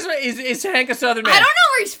he just say? Is Hank a Southern man? I don't know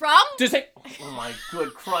where he's from. Just say, oh my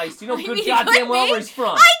good Christ! You know I good mean, goddamn could well be. where he's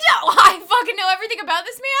from. I fucking know everything about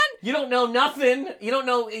this man. You don't know nothing. You don't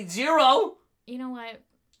know zero. You know what?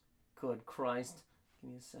 Good Christ!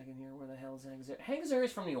 Give me a second here. Where the hell is Hank Azaria? Hank Azaria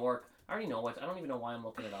is from New York. I already know it. I don't even know why I'm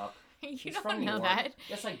looking it up. You He's don't from New know York. that.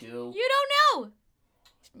 Yes, I do. You don't know.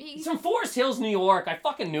 He's from Forest Hills, New York. I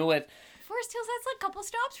fucking knew it. Forest Hills, that's like a couple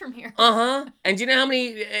stops from here. And do you know how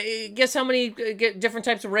many? Guess how many different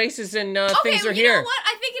types of races and things are you here? know what?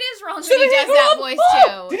 I think it is wrong So that he did does grow that up- voice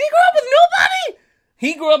oh, too. Did he grow up with nobody?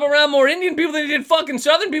 He grew up around more Indian people than he did fucking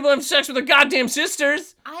Southern people having sex with their goddamn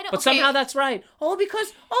sisters. But somehow that's right. Oh,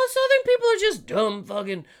 because all Southern people are just dumb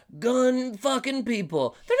fucking gun fucking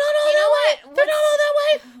people. They're not all that way. They're not all that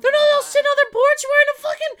way. They're not all sitting on their porch wearing a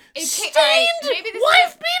fucking stained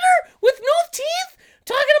wife beater with no teeth,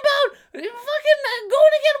 talking about fucking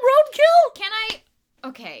going to get roadkill.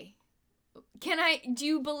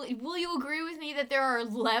 Will you agree with me that there are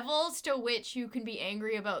levels to which you can be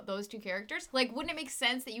angry about those two characters? Like, wouldn't it make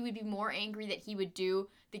sense that you would be more angry that he would do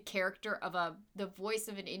the character of the voice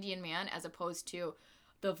of an Indian man as opposed to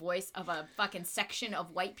the voice of a fucking section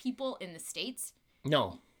of white people in the States?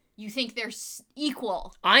 No. You think they're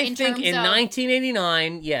equal? I think in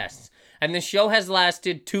 1989, yes. And the show has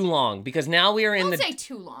lasted too long because now we are in Don't say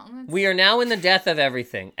too long. We are now in the death of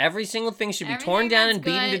everything. Every single thing should be torn down and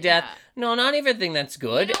beaten to death. Yeah. No, not everything that's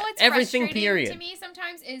good. You know what's everything, frustrating period. to me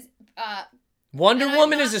sometimes is Wonder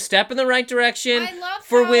Woman is a step in the right direction I love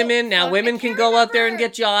for how- women. Now I women can't can go out there and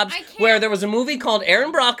remember- get jobs. I can't- Where there was a movie called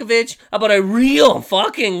Erin Brockovich about a real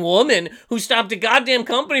fucking woman who stopped a goddamn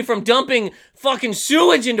company from dumping fucking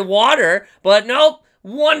sewage into water. But nope.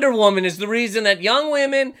 Wonder Woman is the reason that young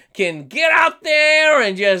women can get out there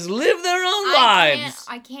and just live their own lives.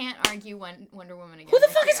 I can't argue Wonder Woman again. Who the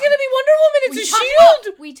fuck is gonna be Wonder Woman? It's a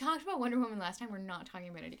shield. We talked about Wonder Woman last time. We're not talking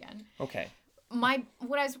about it again. Okay.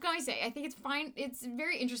 What I was going to say, I think it's fine. It's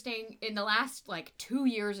very interesting in the last 2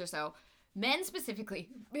 years or so. Men specifically,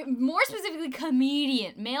 more specifically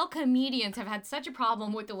male comedians have had such a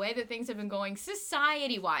problem with the way that things have been going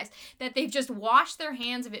society-wise that they've just washed their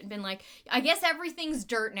hands of it and been like, I guess everything's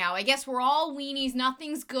dirt now. I guess we're all weenies.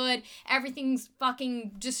 Nothing's good. Everything's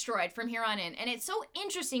fucking destroyed from here on in. And it's so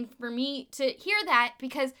interesting for me to hear that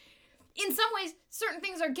because in some ways, certain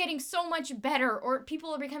things are getting so much better or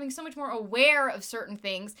people are becoming so much more aware of certain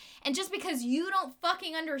things. And just because you don't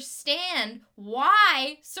fucking understand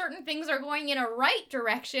why certain things are going in a right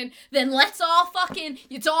direction, then let's all fucking,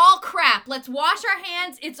 it's all crap. Let's wash our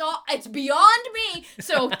hands. It's beyond me.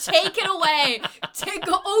 So take it away. Take it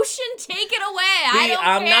away. I don't care.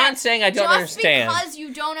 I'm not saying I don't understand. Just because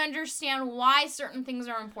you don't understand why certain things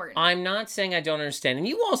are important. I'm not saying I don't understand. And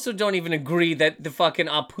you also don't even agree that the fucking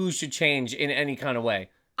Apu should change in any kind of way.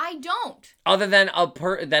 I don't. Other than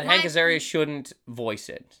that Hank Azaria shouldn't voice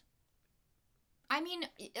it. I mean,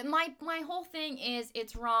 my whole thing is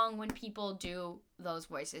it's wrong when people do those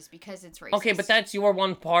voices because it's racist. Okay, but that's your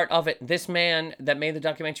one part of it. This man that made the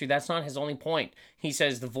documentary, that's not his only point. He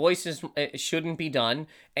says the voices shouldn't be done,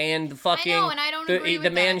 and the fucking... I know, and I don't agree with the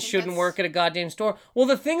man that. shouldn't work at a goddamn store. Well,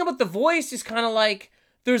 the thing about the voice is kind of like,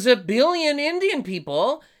 there's a billion Indian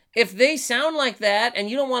people. If they sound like that, and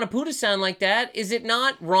you don't want Apu to sound like that, is it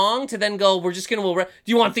not wrong to then go, we're just gonna... Do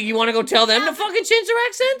you want to go tell them to fucking change their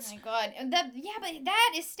accents? Oh my god. And but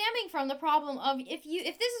that is stemming from the problem of if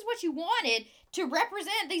this is what you wanted to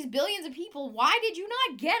represent these billions of people, why did you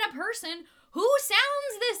not get a person who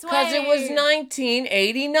sounds this way? Because it was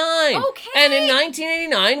 1989. Okay. And in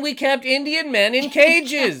 1989, we kept Indian men in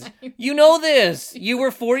cages. You know this. You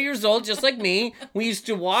were 4 years old, just like me. We used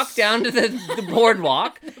to walk down to the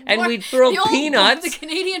boardwalk, and we'd throw peanuts. The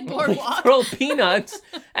Canadian boardwalk. We'd throw peanuts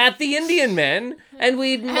at the Indian men, and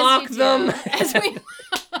we'd mock them.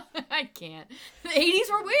 I can't. The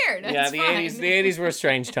 80s were weird. Yeah, the 80s were a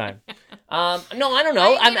strange time. No, I don't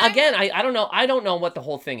know. I don't know. I don't know what the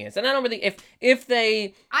whole thing is, and I don't really. If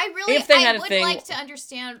they would like to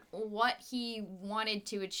understand what he wanted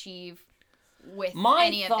to achieve with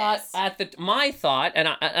any of this. My thought, and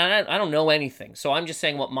I don't know anything, so I'm just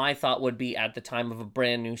saying what my thought would be at the time of a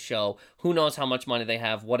brand new show. Who knows how much money they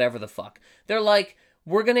have? Whatever the fuck. They're like,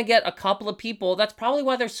 we're going to get a couple of people. That's probably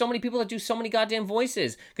why there's so many people that do so many goddamn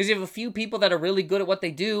voices. Because you have a few people that are really good at what they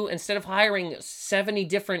do. Instead of hiring 70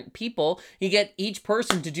 different people, you get each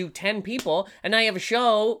person to do 10 people. And now you have a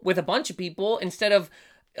show with a bunch of people instead of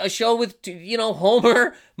a show with,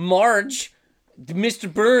 Homer, Marge,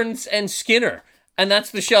 Mr. Burns, and Skinner. And that's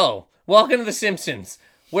the show. Welcome to The Simpsons.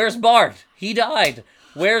 Where's Bart? He died.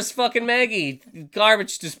 Where's fucking Maggie?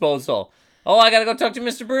 Garbage disposal. Oh, I gotta go talk to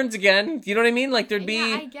Mr. Burns again. You know what I mean? Like, there'd be...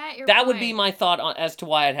 Yeah, I get your that point. would be my thought as to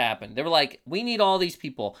why it happened. They were like, we need all these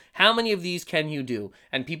people. How many of these can you do?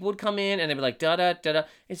 And people would come in, and they'd be like, da-da,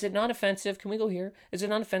 is it not offensive? Can we go here? Is it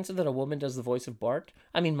not offensive that a woman does the voice of Bart?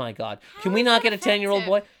 I mean, my God. Can we not get a 10-year-old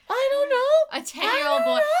boy? I don't know. A 10-year-old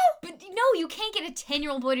boy. But no, you can't get a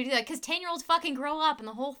 10-year-old boy to do that because 10-year-olds fucking grow up, and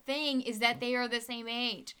the whole thing is that they are the same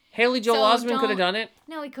age. Haley Joel Osment could have done it.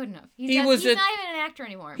 No, he couldn't have. He's not even an actor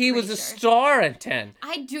anymore. He was a star at 10.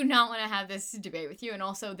 I do not want to have this debate with you, and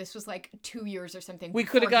also this was like 2 years or something. We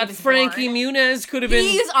could have got Frankie Muniz. Could have been.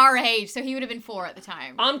 He's our age, so he would have been 4 at the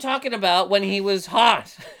time. I'm talking about when he was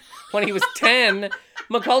hot. When he was 10.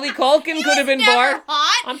 Macaulay Culkin could have been Bart.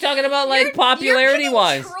 Hot. I'm talking about like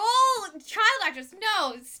popularity-wise. Child actress.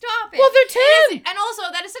 No, stop it. Well, they're 10. And also,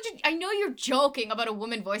 that is such a... I know you're joking about a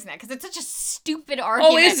woman voicing that, because it's such a stupid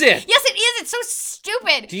argument. Oh, is it? Yes, it is. It's so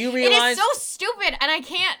stupid. Do you realize... It is so stupid, and I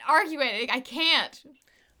can't argue it. I can't.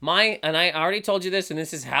 And I already told you this, and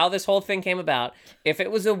this is how this whole thing came about. If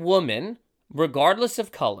it was a woman, regardless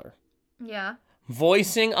of color, yeah,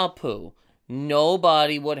 voicing Apu,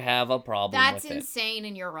 nobody would have a problem with it. That's insane,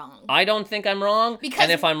 and you're wrong. I don't think I'm wrong,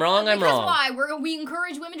 and if I'm wrong, I'm wrong. Because why? We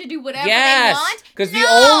encourage women to do whatever they want? Yes, because the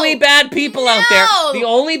only bad people out there, the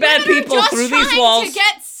only bad people through these walls... to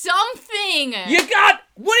get something. You got...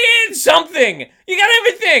 What do you need? Something. You got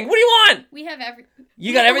everything. What do you want? We have everything.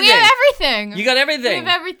 You got everything. We have everything. You got everything. We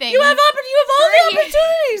have everything. You have all the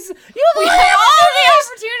opportunities. You have all the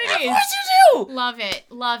opportunities. Of course you do. Love it.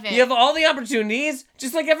 Love it. You have all the opportunities,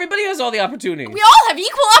 just like everybody has all the opportunities. We all have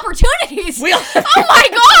equal opportunities. Oh my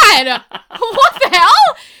god. What the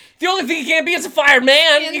hell? The only thing you can't be is a fired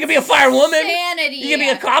man. You can be a fired woman. Insanity. You can be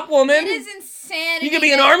a cop woman. It is insanity. You can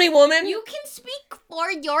be an army woman. You can speak for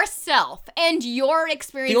yourself and your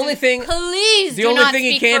experiences. The only thing, please the do only not thing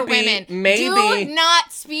speak he can't for be, women. maybe. Do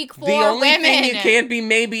not speak for women. The only women. thing you can't be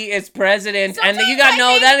maybe is president, Sometimes and you got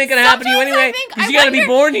that ain't gonna happen to you anyway. Because you gotta be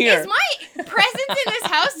born here. Is my presence in this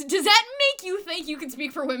house, does that make you think you can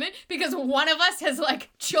speak for women because one of us has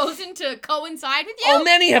like chosen to coincide with you? Oh,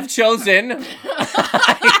 many have chosen.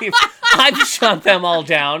 I've shut them all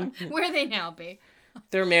down. Where they now be?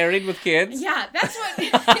 They're married with kids. Yeah, that's what.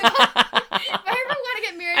 If I ever want to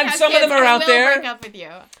get married, and have some kids, of them are out there. I will break up with you.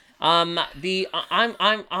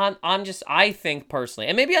 I think personally,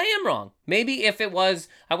 and maybe I am wrong. Maybe if it was,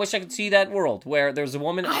 I wish I could see that world where there's a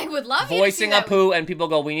woman I would love voicing Apu, and people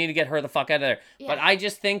go, we need to get her the fuck out of there. Yeah. But I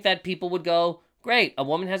just think that people would go, great, a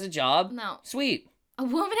woman has a job. No. Sweet. A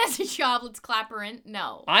woman has a job, let's clap her in.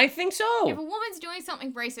 No. I think so. If a woman's doing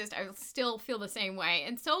something racist, I would still feel the same way.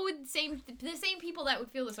 And so would the same people that would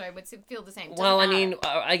feel this way would feel the same. Well, I mean,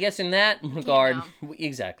 I guess in that regard,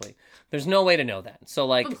 exactly. There's no way to know that. So,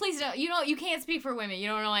 like... But please don't. You can't speak for women. You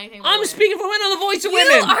don't know anything about I'm women. speaking for women on the Voice of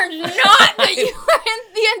Women. You are not. You are in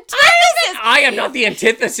the antithesis. I am not the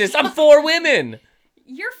antithesis. I'm for women.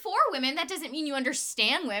 You're for women. That doesn't mean you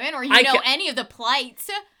understand women or you know any of the plights.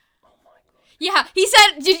 Yeah, he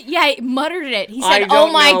said, he muttered it. He said,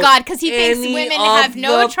 oh my God, because he thinks women have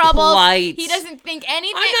no trouble. He doesn't think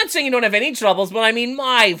anything. I'm not saying you don't have any troubles, but I mean,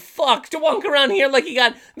 my fuck, to walk around here like you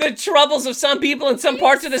got the troubles of some people in some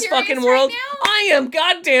parts of this fucking world. Right now? I am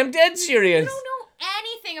goddamn dead serious. You don't know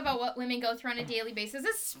anything about what women go through on a daily basis,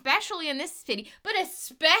 especially in this city, but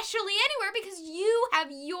especially anywhere because you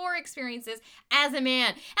have your experiences as a man.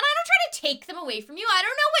 And I'm not trying to take them away from you. I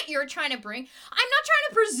don't know what you're trying to bring. I'm not trying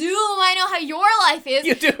to presume I know how your life is.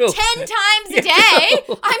 You do. 10 times a day.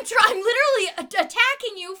 I'm literally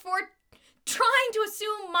attacking you for trying to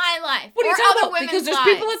assume my life. What are you talking about? Because there's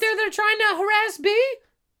people out there that are trying to harass B?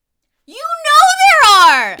 You know there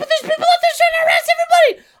are! But there's people out there trying to harass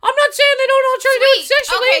everybody! I'm not saying they don't all try to do it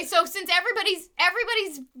sexually. Okay, so since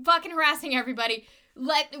everybody's fucking harassing everybody,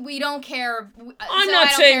 we don't care. I'm not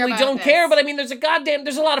saying we don't care, but I mean, there's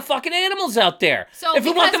a lot of fucking animals out there. So if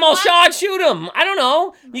we want them all shot, shoot them. I don't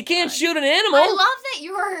know. You can't shoot an animal. I love that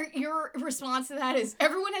your response to that is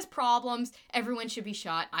everyone has problems. Everyone should be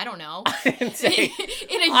shot. I don't know. I didn't say,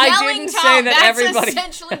 in a yelling tone, that's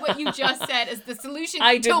essentially what you just said is the solution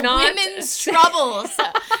to women's troubles.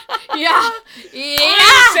 Yeah.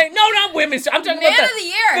 No, not women. I'm talking Man about of the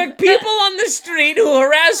year. The people on the street who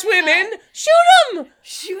harass women. Shoot them.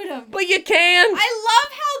 Shoot them. But you can't. I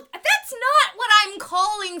love how that's not what I'm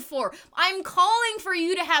calling for. I'm calling for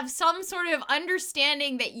you to have some sort of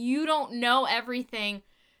understanding that you don't know everything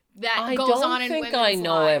that goes on in women's lives. I don't think I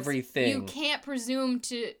know everything. You can't presume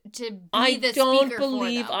to be the speaker for them. I don't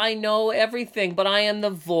believe I know everything, but I am the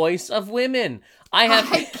voice of women. I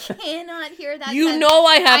cannot hear that. You know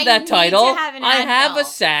I have that title. I have a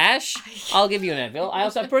sash. I'll give you an Advil. I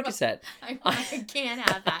also have Percocet. I can't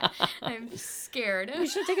have that. I'm scared. We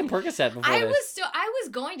should have taken Percocet before I was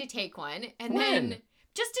going to take one, and then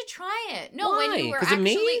Just to try it. No, Why? when you were 'Cause of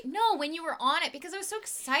actually me? no, when you were on it, because I was so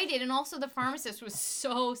excited, and also the pharmacist was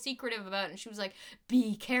so secretive about it, and she was like,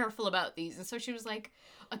 "Be careful about these," and so she was like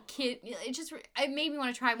a kid. It made me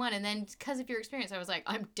want to try one, and then because of your experience, I was like,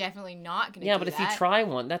 I'm definitely not gonna. Yeah, do but if that. you try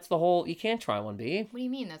one, that's the whole. You can't try one, B. What do you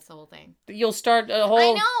mean? That's the whole thing. You'll start a whole.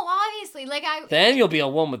 I know, obviously. Like Then you'll be a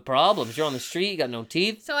woman with problems. You're on the street. You got no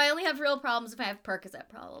teeth. So I only have real problems if I have Percocet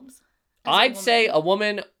problems. As a I'd woman. say a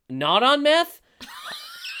woman not on meth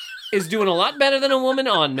is doing a lot better than a woman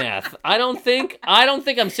on meth. I don't think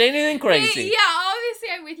I'm saying anything crazy. Yeah, obviously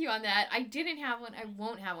I'm with you on that. I didn't have one. I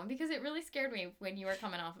won't have one because it really scared me when you were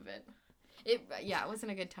coming off of it. It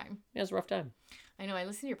wasn't a good time. Yeah, it was a rough time. I know. I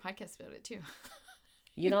listened to your podcast about it too.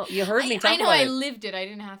 You know, you heard me talk I know. about I it. lived it. I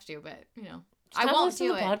didn't have to, but I Stop won't listening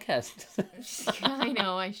do to it. podcast. I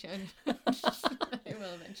know. I should. I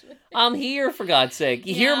will eventually. I'm here, for God's sake.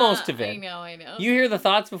 You hear most of it. I know. You hear the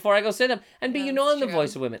thoughts before I go sit them. And B, you know That's I'm the true.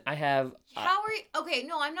 voice of women. I have... How are you? Okay,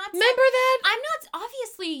 no, I'm not. remember that? I'm not.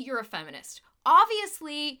 Obviously, you're a feminist.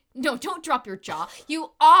 Obviously, no, don't drop your jaw.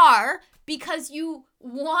 You are because you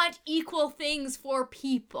want equal things for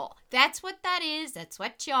people. That's what that is. That's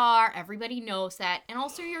what you are. Everybody knows that. And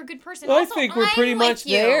also, you're a good person. I Also, think we're I'm pretty with much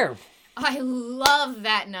you. there. I love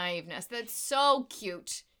that naiveness. That's so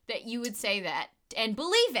cute that you would say that and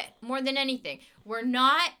believe it more than anything. We're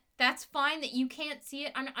not. That's fine that you can't see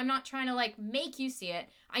it. I'm not trying to like make you see it.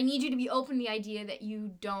 I need you to be open to the idea that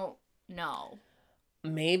you don't know.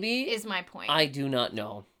 Maybe. Is my point. I do not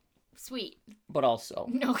know. Sweet. But also.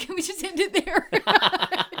 No, can we just end it there? Can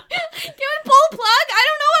we pull a plug? I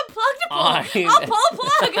don't know what plug to pull. I'll pull a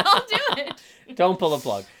plug. I'll do it. Don't pull a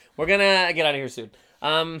plug. We're gonna get out of here soon.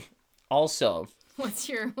 Also. What's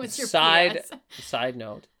your side PS? side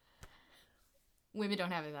note? Women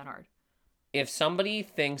don't have it that hard. If somebody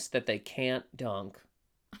thinks that they can't dunk,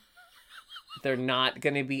 they're not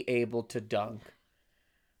gonna be able to dunk.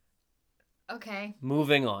 Okay.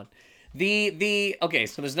 Moving on. Okay,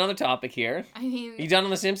 so there's another topic here. I mean, You done on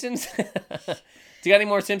The Simpsons? Do you got any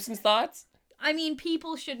more Simpsons thoughts? I mean,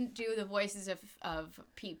 people shouldn't do the voices of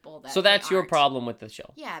people that. So that's they your aren't. problem with the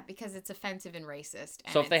show. Yeah, because it's offensive and racist.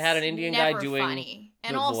 And So if they had an it's Indian guy never doing funny.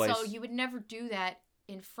 And the also, voice- you would never do that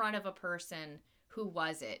in front of a person who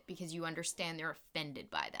was it because you understand they're offended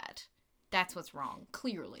by that. That's what's wrong,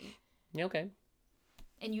 clearly. Yeah, okay.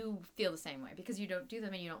 And you feel the same way because you don't do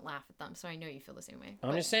them and you don't laugh at them. So I know you feel the same way.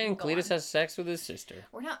 I'm But just saying, go Cletus on. has sex with his sister.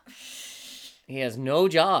 We're not. He has no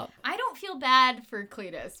job. I don't feel bad for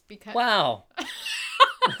Cletus because. Wow.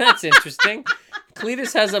 That's interesting.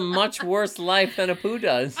 Cletus has a much worse life than Apu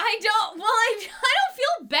does. I don't. Well, I don't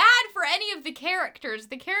feel bad for any of the characters.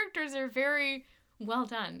 The characters are very well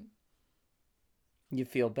done. You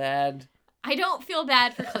feel bad? I don't feel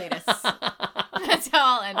bad for Cletus. That's how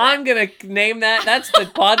I'll end it. I'm going to name that. That's the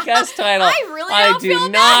podcast title. I really don't feel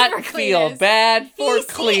do bad not for feel Cletus. bad for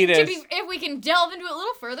Cletus. If we can delve into it a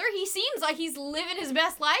little further, he seems like he's living his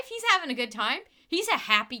best life. He's having a good time. He's a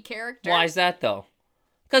happy character. Why is that, though?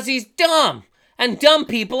 Because he's dumb. And dumb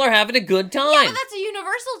people are having a good time. Yeah, but that's a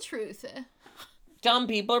universal truth. Dumb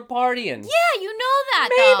people are partying. Yeah, you know that,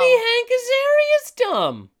 Maybe though. Hank Azaria is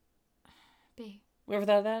dumb. B. We ever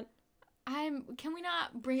thought of that? Can we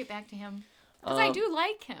not bring it back to him? Because I do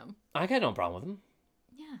like him. I got no problem with him.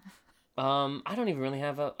 Yeah. I don't even really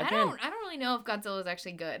have a... I Again, don't really know if Godzilla is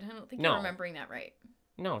actually good. I don't think No. you're remembering that right.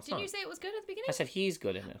 no, it's Didn't not. you say it was good at the beginning? I said he's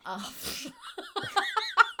good in it. Oh.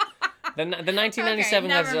 The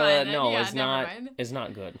 1997 Okay, has never mind then. no, Yeah, is never not mind. is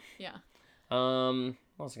not good. Yeah.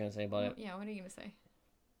 What was I gonna say about it? Yeah, what are you going to say?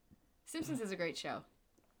 Simpsons is a great show.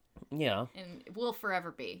 Yeah. And it will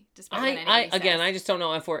forever be, despite what anybody I says. just don't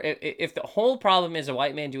know if the whole problem is a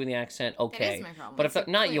white man doing the accent, okay. That is my problem. But if It's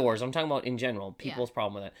not clearly- yours, I'm talking about in general, people's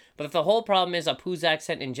problem with it. But if the whole problem is Apu's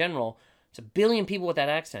accent in general, it's a billion people with that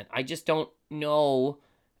accent. I just don't know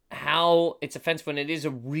how it's offensive when it is a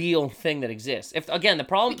real thing that exists. If again,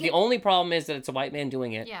 the only problem is that it's a white man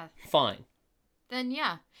doing it. Yeah. Fine. Then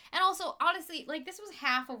yeah. And also, honestly, like this was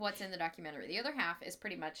half of what's in the documentary. The other half is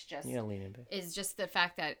pretty much just You gotta lean in, babe. is just the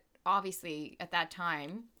fact that obviously at that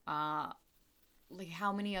time, like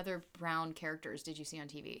how many other brown characters did you see on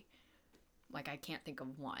TV? Like I can't think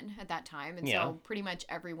of one at that time. And Yeah. so pretty much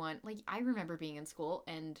everyone, like I remember being in school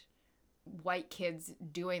and white kids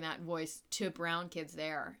doing that voice to brown kids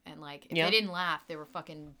there, and like if Yeah. they didn't laugh, they were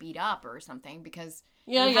fucking beat up or something because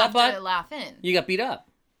Yeah, you yeah, have but to laugh in. you got beat up.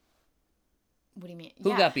 What do you mean?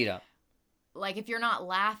 Who got beat up? Like if you're not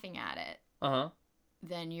laughing at it, Uh-huh.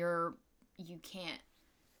 then you can't,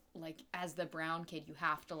 like as the brown kid, you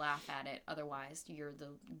have to laugh at it. Otherwise, you're the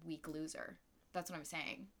weak loser. That's what I'm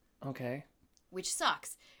saying. Okay. which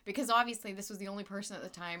sucks. Because obviously this was the only person at the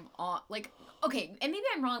time okay, and maybe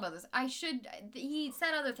I'm wrong about this. He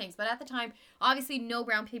said other things, but at the time, obviously no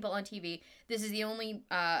brown people on TV. This is the only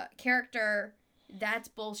character. That's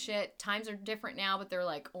bullshit. Times are different now, but they're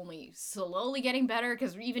like only slowly getting better,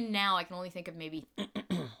 because even now I can only think of maybe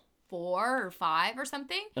 4 or 5 or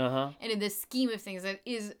something. Uh-huh. And in the scheme of things, that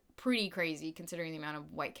is pretty crazy considering the amount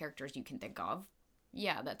of white characters you can think of.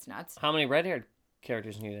 Yeah, that's nuts. How many red-haired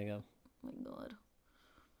characters can you think of? Oh my god.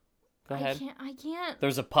 Go ahead. I can't.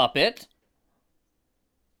 There's a puppet.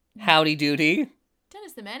 Howdy Doody.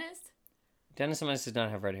 Dennis the Menace. Dennis the Menace does not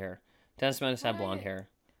have red hair. Dennis the Menace had blonde hair.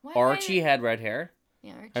 Why Archie had red hair.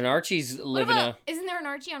 Yeah, Archie. And Archie's living Isn't there an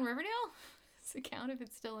Archie on Riverdale? Does it count if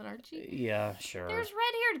it's still an Archie? Yeah, sure. There's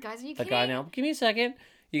red-haired guys. Are you The kidding? guy now. Give me a second.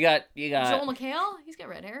 You got. Joel McHale? He's got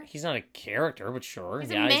red hair. He's not a character, but sure. He's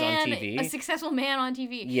He's a man, on TV. a successful man on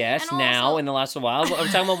TV. Yes, And now, also- in the last while. We're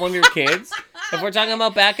talking about one of your kids. If we're talking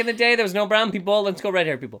about back in the day, there was no brown people. Let's go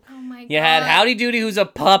red-haired people. Oh my god. You had Howdy Doody, who's a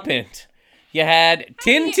puppet. You had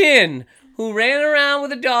Tintin, who ran around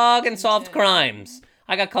with a dog and solved crimes.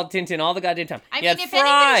 I got called Tintin all the goddamn time. I You mean, had if Fry.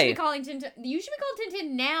 anybody should be calling Tintin, you should be called Tintin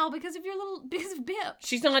now because of Bip.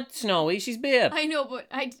 She's not Snowy, she's Bib. I know, but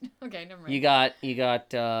okay, never mind. You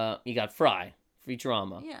got Fry,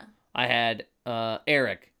 Futurama. Yeah. I had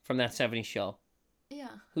Eric from That 70s Show, Yeah.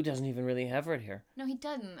 who doesn't even really have red hair. No, he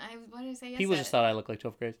doesn't. Why did I say yes? People just thought I looked like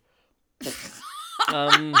 12th grade.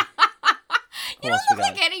 You don't look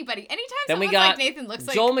like anybody. Anytime Then we someone's got like Nathan looks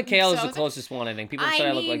like Joel McHale is so- the closest one, I think. People I say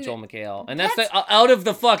I look like mean, Joel McHale. And that's that's- out of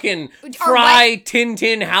the fucking Are Fry,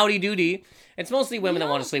 Tintin, Howdy Doody. It's mostly women that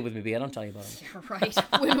want to sleep with me, B. I don't tell you about them. You're right.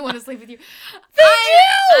 Women want to sleep with you. do!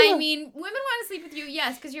 I mean, women want to sleep with you,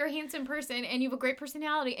 yes, because you're a handsome person and you have a great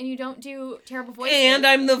personality and you don't do terrible voices. And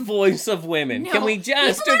I'm the voice of women. No, Can we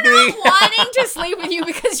just people agree? are not wanting to sleep with you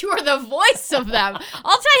because you are the voice of them.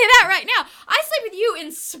 I'll tell you that right now. I sleep with you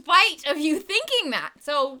in spite of you thinking that.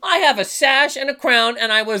 So I have a sash and a crown,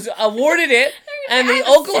 and I was awarded it. And the have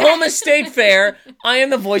a Oklahoma sash. State Fair, I am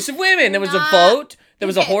the voice of women. There was a Not- vote. There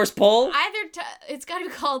was a Okay. horse poll. it's got to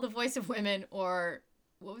be called the voice of women, or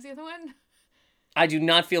what was the other one? I do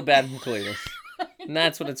not feel bad for Cletus. And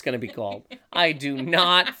that's what it's going to be called. I do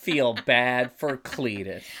not feel bad for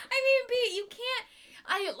Cletus. I mean, B, you can't.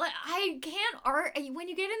 I can't argue when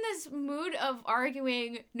you get in this mood of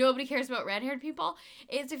arguing. Nobody cares about red-haired people.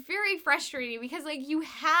 It's very frustrating because like you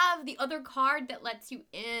have the other card that lets you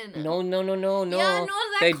in. No. Yeah, no,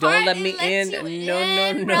 that They card, don't let it me lets in. you No,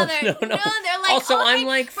 in, no, brother. no. No, they're like, Also, oh, I'm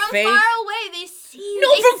like from fake. far away. They see you.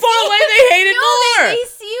 No, They from far see- away, they hate it No, more. they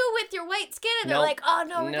see you with your white skin, and they're Nope. like, "Oh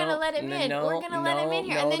no, we're gonna let him in. We're gonna let him in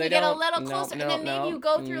here." And then you get a little closer, and then maybe you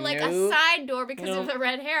go through like a side door because of the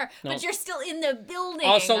red hair, but you're still in the building.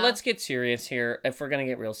 Also, let's get serious here. If we're gonna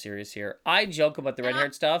get real serious here, I joke about the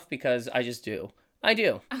red-haired stuff because I just do. I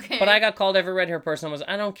do. Okay. But I got called every red-haired person.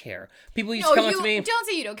 I don't care. People used to come up to me. Don't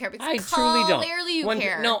say you don't care because I truly don't. Clearly you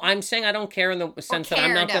care. No, I'm saying I don't care in the sense that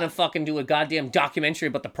I'm not cared. gonna fucking do a goddamn documentary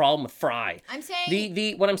about the problem with Fry. I'm saying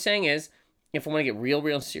The what I'm saying is, if I want to get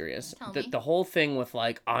real serious, Tell me. the whole thing with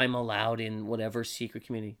like I'm allowed in whatever secret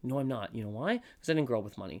community. No, I'm not. You know why? Because I didn't grow up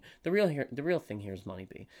with money. The real thing here is money.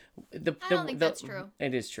 B. I don't think that's true.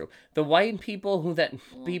 It is true. The white people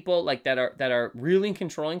people like that are really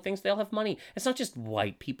controlling things. They all have money. It's not just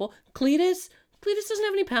white people. Cletus doesn't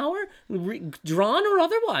have any power, drawn or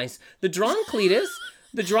otherwise. The drawn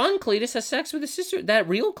Cletus has sex with his sister. That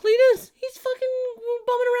real Cletus, he's fucking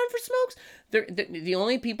bumming around for smokes. The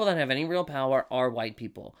only people that have any real power are white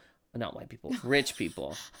people. Not white people, rich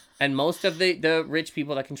people. And most of the rich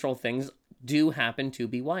people that control things do happen to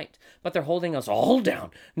be white. But they're holding us all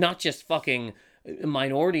down. Not just fucking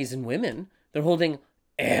minorities and women. They're holding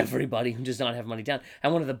everybody who does not have money down.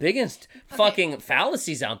 And one of the biggest fucking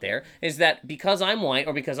fallacies out there is that because I'm white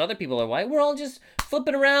or because other people are white, we're all just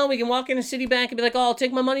flipping around. We can walk in a Citibank and be like, oh, I'll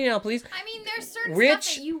take my money now, please. I mean, there's certain Rich-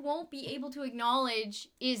 stuff that you won't be able to acknowledge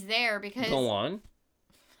is there because Go on.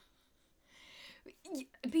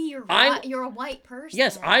 you're a white person.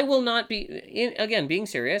 Yes, I will not be, again, being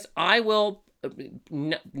serious, I will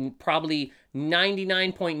probably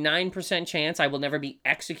 99.9% chance I will never be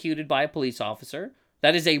executed by a police officer.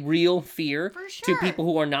 That is a real fear For sure. to people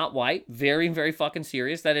who are not white. Very, very fucking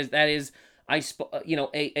serious. That is. I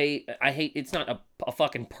hate, it's not a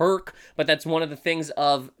fucking perk, but that's one of the things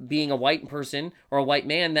of being a white person or a white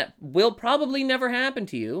man that will probably never happen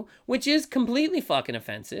to you, which is completely fucking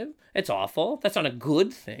offensive. It's awful. That's not a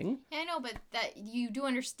good thing. Yeah, I know, but that you do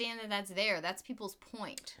understand that that's there. That's people's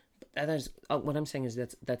point. that is what I'm saying is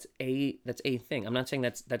that's a thing. I'm not saying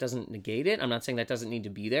that doesn't negate it. I'm not saying that doesn't need to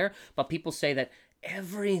be there. But people say that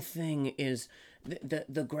everything is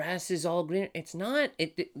the grass is all green. It's not.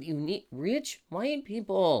 You need rich white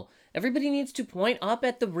people. Everybody needs to point up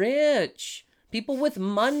at the rich people with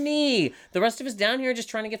money. The rest of us down here are just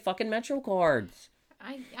trying to get fucking Metro cards.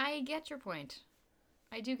 I get your point.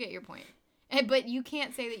 I do get your point. But you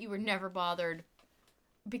can't say that you were never bothered,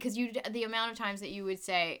 because the amount of times that you would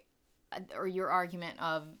say, or your argument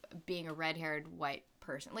of being a red-haired white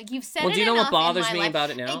person, like you've said. Well, do you know what bothers me about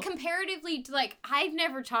it now? And comparatively to, like, I've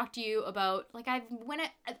never talked to you about, like, I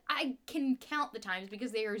can count the times,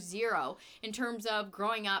 because they are zero in terms of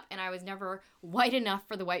growing up, and I was never white enough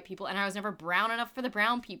for the white people, and I was never brown enough for the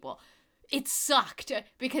brown people. It sucked,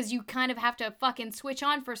 because you kind of have to fucking switch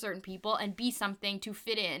on for certain people and be something to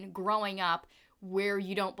fit in growing up where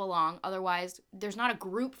you don't belong. Otherwise, there's not a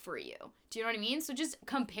group for you. Do you know what I mean? So just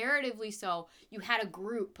comparatively, so you had a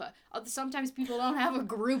group. Sometimes people don't have a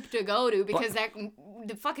group to go to because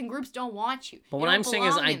the fucking groups don't want you. But what I'm saying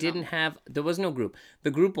is there was no group. The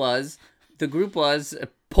group was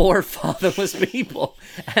poor fatherless people,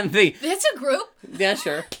 and that's a group. Yeah,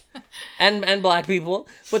 sure. And black people,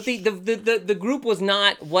 but the group was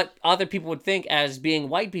not what other people would think as being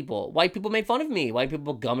white people. White people made fun of me. White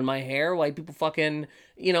people gumming my hair. White people fucking,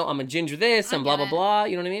 I'm a ginger this, I'm blah blah blah.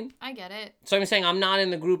 You know what I mean? I get it. So I'm saying I'm not in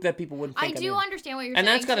the group that people would think. I do understand what you're saying, and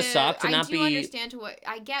that's gotta suck to not be.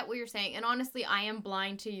 I get what you're saying, and honestly, I am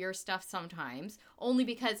blind to your stuff sometimes, only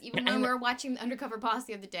because even when we were watching the Undercover Boss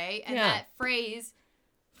the other day, and that phrase.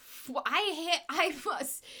 The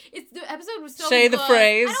episode was so Say good. the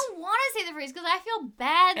phrase. I don't want to say the phrase because I feel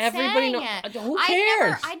bad saying it. Who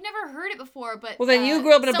cares? I'd never heard it before, but well, then you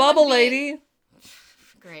grew up in a bubble, lady.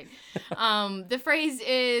 Great. The phrase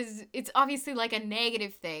is, it's obviously like a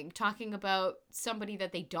negative thing, talking about somebody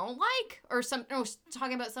that they don't like, or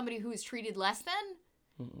talking about somebody who is treated less than.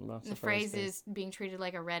 The phrase is being treated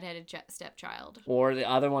like a redheaded stepchild. Or the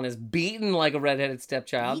other one is beaten like a redheaded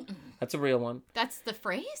stepchild. Beaten. That's a real one. That's the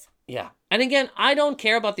phrase? Yeah. And again, I don't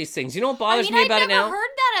care about these things. You know what bothers me about it now? I've never heard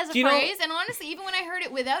that as a phrase. And honestly, even when I heard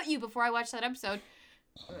it without you before I watched that episode,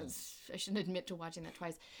 I shouldn't admit to watching that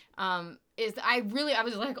twice, I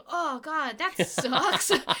was like, oh God, that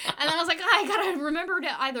sucks. And then I was like, I gotta remember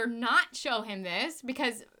to either not show him this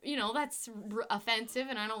because, that's offensive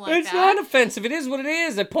and I don't like that. It's not offensive. It is what it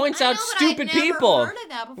is. It points out stupid people. I've never heard of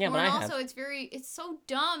that before. Yeah, but and also it's so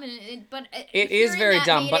dumb. But it is very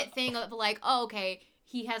dumb. But it thing of like, oh, okay,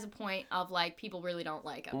 he has a point of like people really don't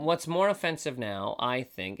like him. What's more offensive now, I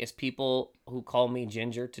think, is people who call me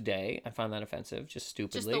ginger today. I find that offensive, just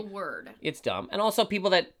stupidly. Just the word. It's dumb. And also people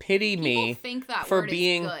that pity me think that for word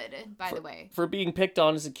being is good, by the way. For being picked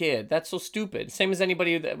on as a kid. That's so stupid. Same as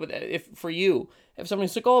anybody if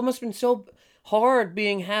somebody's like, oh, it must have been so hard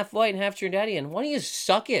being half white and half your daddy, and why don't you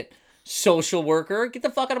suck it? Social worker, get the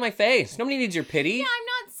fuck out of my face. Nobody needs your pity. Yeah,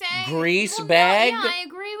 I'm not saying grease bag. No, yeah, I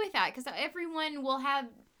agree with that because everyone will have,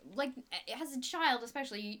 like, as a child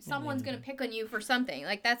especially, someone's gonna pick on you for something.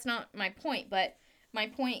 Like, that's not my point, but my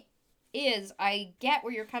point is I get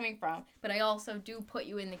where you're coming from, but I also do put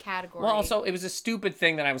you in the category. Well, also, it was a stupid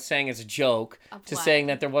thing that I was saying as a joke saying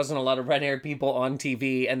that there wasn't a lot of red-haired people on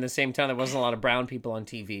TV, and at the same time there wasn't a lot of brown people on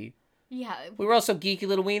TV. Yeah. We were also geeky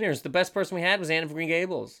little wieners. The best person we had was Anne of Green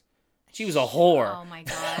Gables. She was a whore. Oh my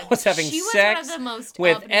God. Was having sex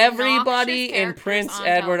with everybody in Prince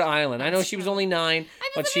Edward Island. I know she was only 9,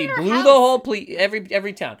 but she blew the whole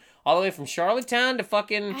every town. All the way from Charlottetown to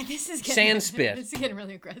fucking Sandspit. This is getting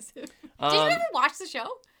really aggressive. Did you ever watch the show?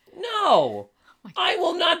 No. I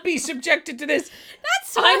will not be subjected to this.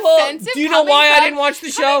 That's so offensive. Do you know why I didn't watch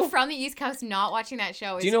the show? From the East Coast, not watching that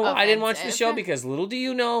show is Do you know why offensive. I didn't watch the show? Because little do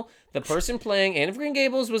you know, the person playing Anne of Green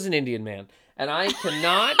Gables was an Indian man. And I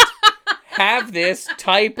cannot have this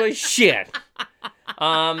type of shit.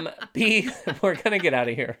 We're gonna get out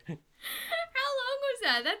of here. How long was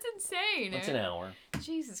that? That's insane. It's an hour.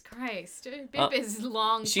 Jesus Christ. Bip is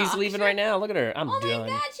long. She's leaving right now. Look at her. I'm done. Oh my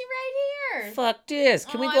God, she's right here. Fuck this.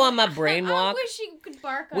 Can we go on my brain walk? I wish she could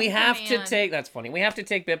bark on We have to take. That's funny. We have to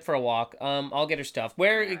take Bip for a walk. I'll get her stuff.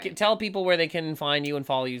 Tell people where they can find you and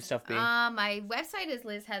follow you stuff. My website is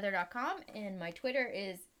lizheather.com and my Twitter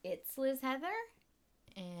is itsLizHeather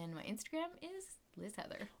and my Instagram is Liz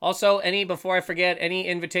Heather. Also, before I forget, any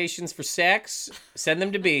invitations for sex, send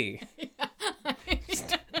them to B.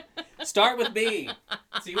 Start with B.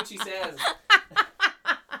 See what she says.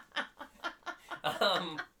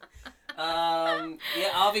 Yeah,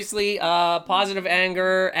 obviously,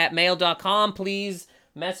 positiveanger@mail.com. Please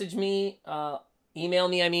message me Email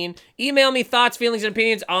me thoughts, feelings, and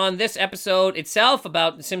opinions on this episode itself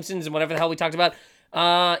about The Simpsons and whatever the hell we talked about.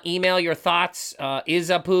 Email your thoughts. Is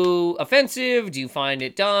Apu offensive? Do you find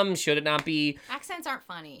it dumb? Should it not be? Accents aren't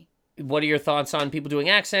funny. What are your thoughts on people doing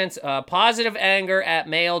accents?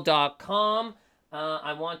 Positiveanger@mail.com.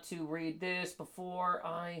 I want to read this before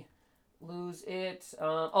I lose it.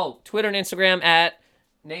 Twitter and Instagram at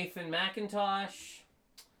Nathan McIntosh.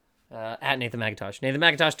 At Nathan McIntosh.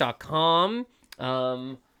 NathanMcIntosh.com.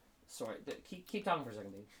 Sorry, keep talking for a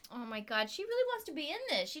second, babe. Oh my God, she really wants to be in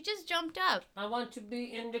this. She just jumped up. I want to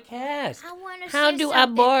be in the cast. I want to. How do I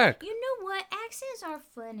bark? You know what? Accents are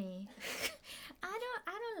funny. I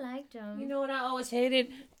don't like them. You know what I always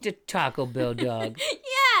hated? The Taco Bell dog.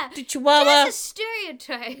 Yeah. The Chihuahua. That's a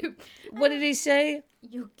stereotype. What did he say?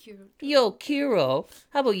 Yo, cute. Yo, Kiro.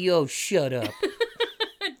 How about yo, shut up?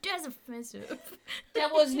 That's offensive.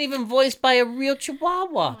 That wasn't even voiced by a real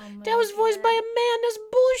Chihuahua. That was voiced by a man. That's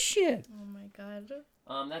bullshit. Oh my God.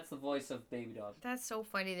 That's the voice of Baby Dog. That's so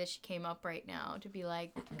funny that she came up right now to be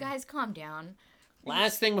like, guys, calm down.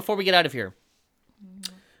 Last thing before we get out of here.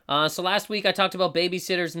 So last week I talked about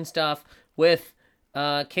babysitters and stuff with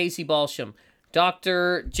Casey Balsham.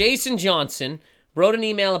 Dr. Jason Johnson wrote an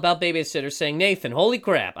email about babysitters saying, Nathan, holy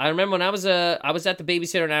crap. I remember when I was at the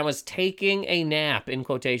babysitter and I was taking a nap, in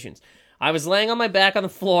quotations. I was laying on my back on the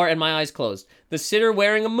floor and my eyes closed. The sitter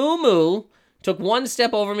wearing a muumuu took one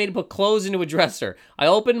step over me to put clothes into a dresser. I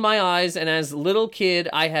opened my eyes, and as a little kid,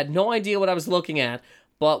 I had no idea what I was looking at,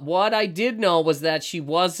 but what I did know was that she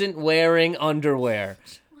wasn't wearing underwear.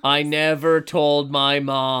 I never told my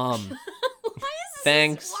mom.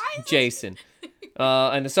 Thanks, Jason.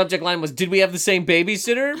 And the subject line was, did we have the same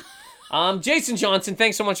babysitter? Jason Johnson,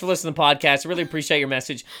 thanks so much for listening to the podcast. I really appreciate your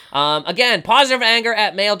message. Again,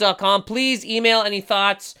 positiveanger@mail.com. Please email any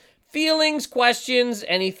thoughts, feelings, questions,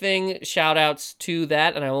 anything, shout outs to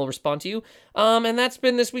that, and I will respond to you. And that's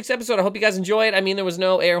been this week's episode. I hope you guys enjoy it. I mean, there was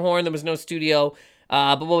no air horn, there was no studio,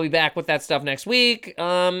 but we'll be back with that stuff next week.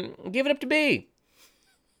 Give it up to B.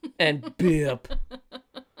 And Bip.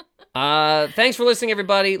 Thanks for listening,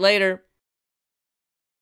 everybody. Later.